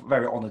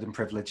very honoured and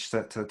privileged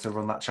to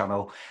run that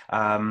channel.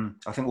 I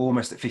think we're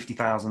almost at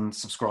 50,000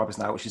 subscribers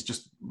now, which is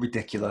just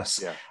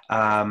ridiculous. Yeah.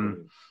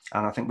 And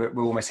I think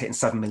we're almost hitting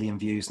 7 million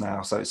views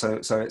now. So it's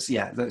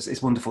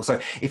wonderful. So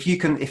if you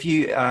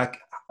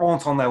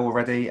aren't on there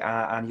already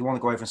and you want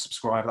to go over and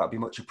subscribe, that would be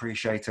much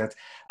appreciated.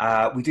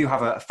 We do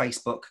have a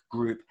Facebook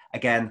group.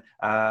 Again,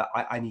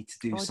 I need to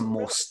do some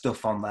more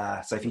stuff on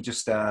there. So if you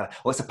just, well,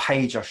 it's a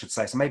page, I should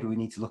say. So maybe we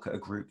need to look at a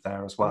group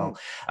there as well.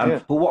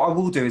 But what I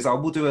will do is I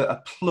will do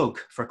a plug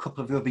for a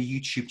couple of the other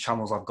YouTube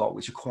channels I've got,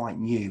 which are quite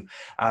new.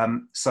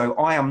 So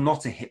I am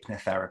not a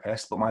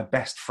hypnotherapist, but my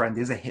best friend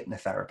is a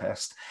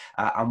hypnotherapist.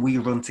 And we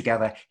run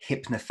together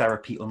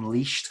Hypnotherapy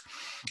Unleashed.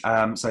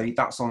 So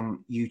that's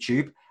on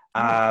YouTube.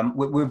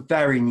 We're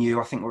very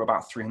new. I think we're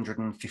about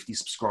 350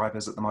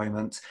 subscribers at the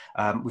moment.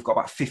 We've got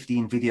about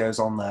 15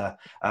 videos on there,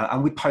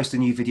 and we post a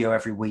new video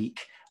every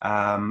week.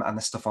 And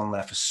there's stuff on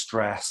there for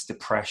stress,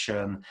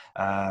 depression,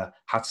 how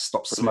to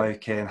stop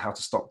smoking, how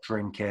to stop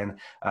drinking.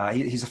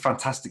 He's a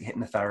fantastic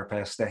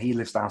hypnotherapist. He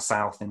lives down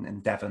south in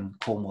Devon,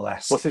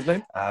 Cornwall-esque. What's his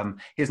name?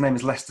 His name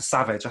is Lester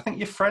Savage. I think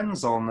you're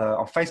friends on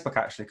Facebook,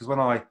 actually, because when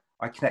I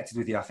connected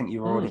with you, I think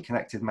you were already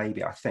connected,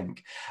 maybe, I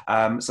think.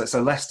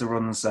 So Lester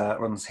runs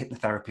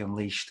Hypnotherapy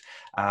Unleashed,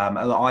 and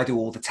I do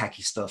all the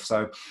techie stuff.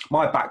 So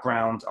my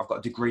background, I've got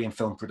a degree in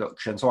film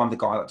production, so I'm the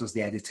guy that does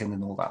the editing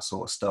and all that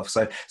sort of stuff.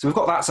 So we've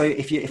got that. So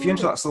if you're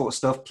into that sort of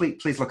stuff,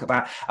 please look at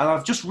that. And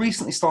I've just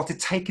recently started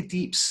Take a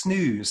Deep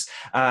Snooze,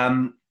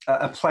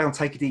 a play on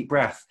Take a Deep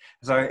Breath.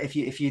 So if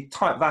you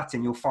type that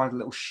in, you'll find a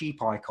little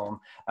sheep icon.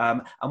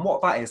 And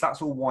what that is,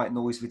 that's all white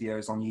noise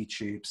videos on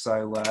YouTube.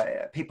 So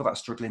people that are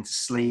struggling to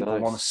sleep or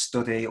want to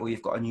study, or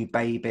you've got a new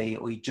baby,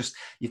 or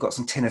you've got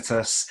some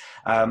tinnitus,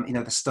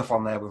 there's stuff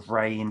on there with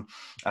rain.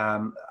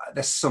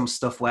 There's some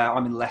stuff where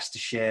I'm in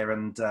Leicestershire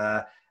and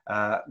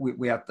we've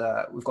got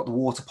the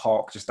water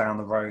park just down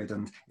the road,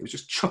 and it was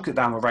just chucking it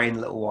down the rain a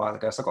little while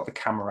ago. So I got the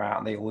camera out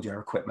and the audio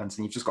equipment,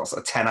 and you've just got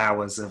sort of 10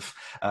 hours of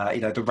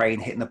the rain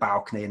hitting the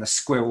balcony, and a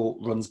squirrel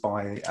runs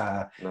by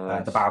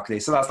the balcony.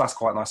 So that's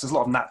quite nice. There's a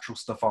lot of natural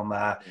stuff on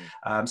there.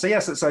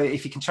 So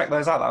if you can check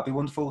those out, that'd be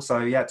wonderful. So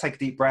yeah, take a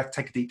deep breath,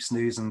 take a deep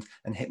snooze, and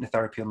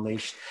Hypnotherapy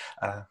Unleashed.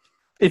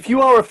 If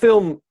you are a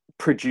film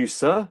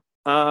producer,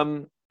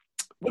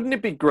 wouldn't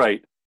it be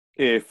great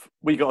if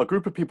we got a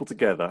group of people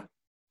together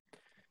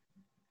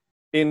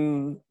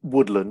in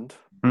Woodland,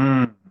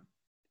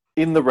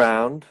 in the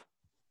round,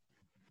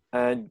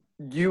 and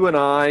you and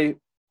I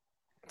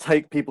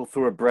take people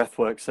through a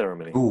breathwork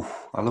ceremony? Ooh,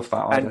 I love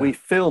that idea. And we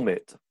film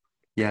it.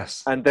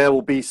 Yes. And there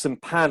will be some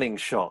panning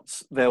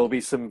shots. There will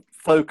be some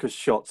focus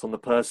shots on the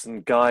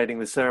person guiding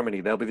the ceremony.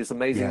 There'll be this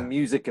amazing Yeah.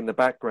 music in the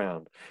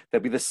background.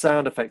 There'll be the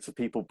sound effects of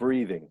people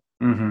breathing.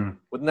 Hmm.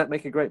 Wouldn't that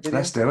make a great video?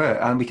 Let's do it,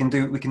 and we can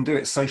do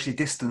it socially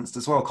distanced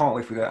as well, can't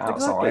we? If we do it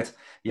Exactly. outside,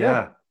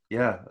 Yeah.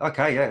 yeah, yeah,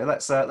 okay, yeah.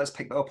 Let's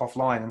pick that up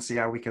offline and see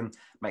how we can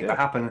make that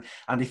Yeah. happen.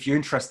 And if you're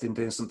interested in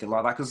doing something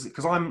like that,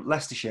 because I'm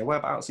Leicestershire,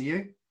 whereabouts are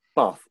you?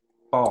 Bath.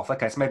 Bath.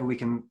 Okay, so maybe we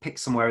can pick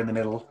somewhere in the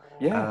middle,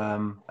 Yeah.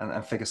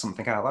 and figure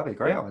something out. That'd be a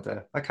great Yeah.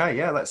 idea. Okay,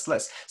 yeah, let's.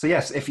 So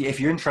yes, if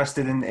you're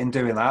interested in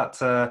doing that,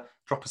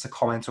 drop us a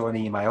comment or an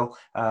email,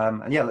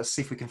 and yeah, let's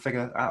see if we can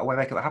figure out a way to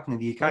make that happen in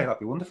the UK. Yeah. That'd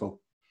be wonderful.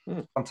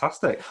 Mm.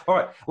 Fantastic. All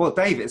right. Well,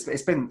 Dave,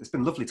 it's been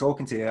lovely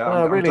talking to you.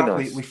 Oh, I'm really glad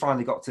nice. we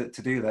finally got to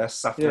do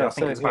this after Yeah, I think it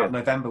same was about here.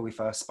 November we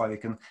first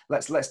spoke, and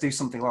let's do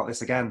something like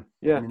this again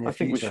Yeah, in the near I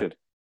think we future. should.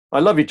 I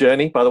love your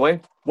journey, by the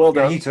way. Well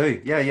Yeah, done. you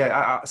too.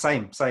 Yeah.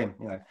 Same.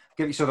 You know,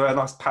 give each other a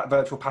nice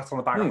virtual pat on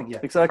the back. I think, yeah,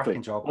 Exactly.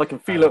 cracking job. I can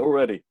feel it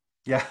already.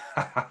 Yeah,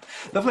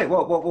 lovely.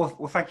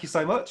 Well, thank you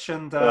so much,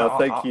 and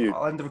Thank you.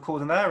 I'll end the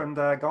recording there. And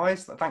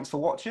guys, thanks for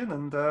watching,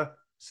 and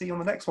see you on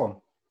the next one.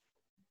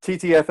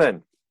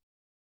 TTFN.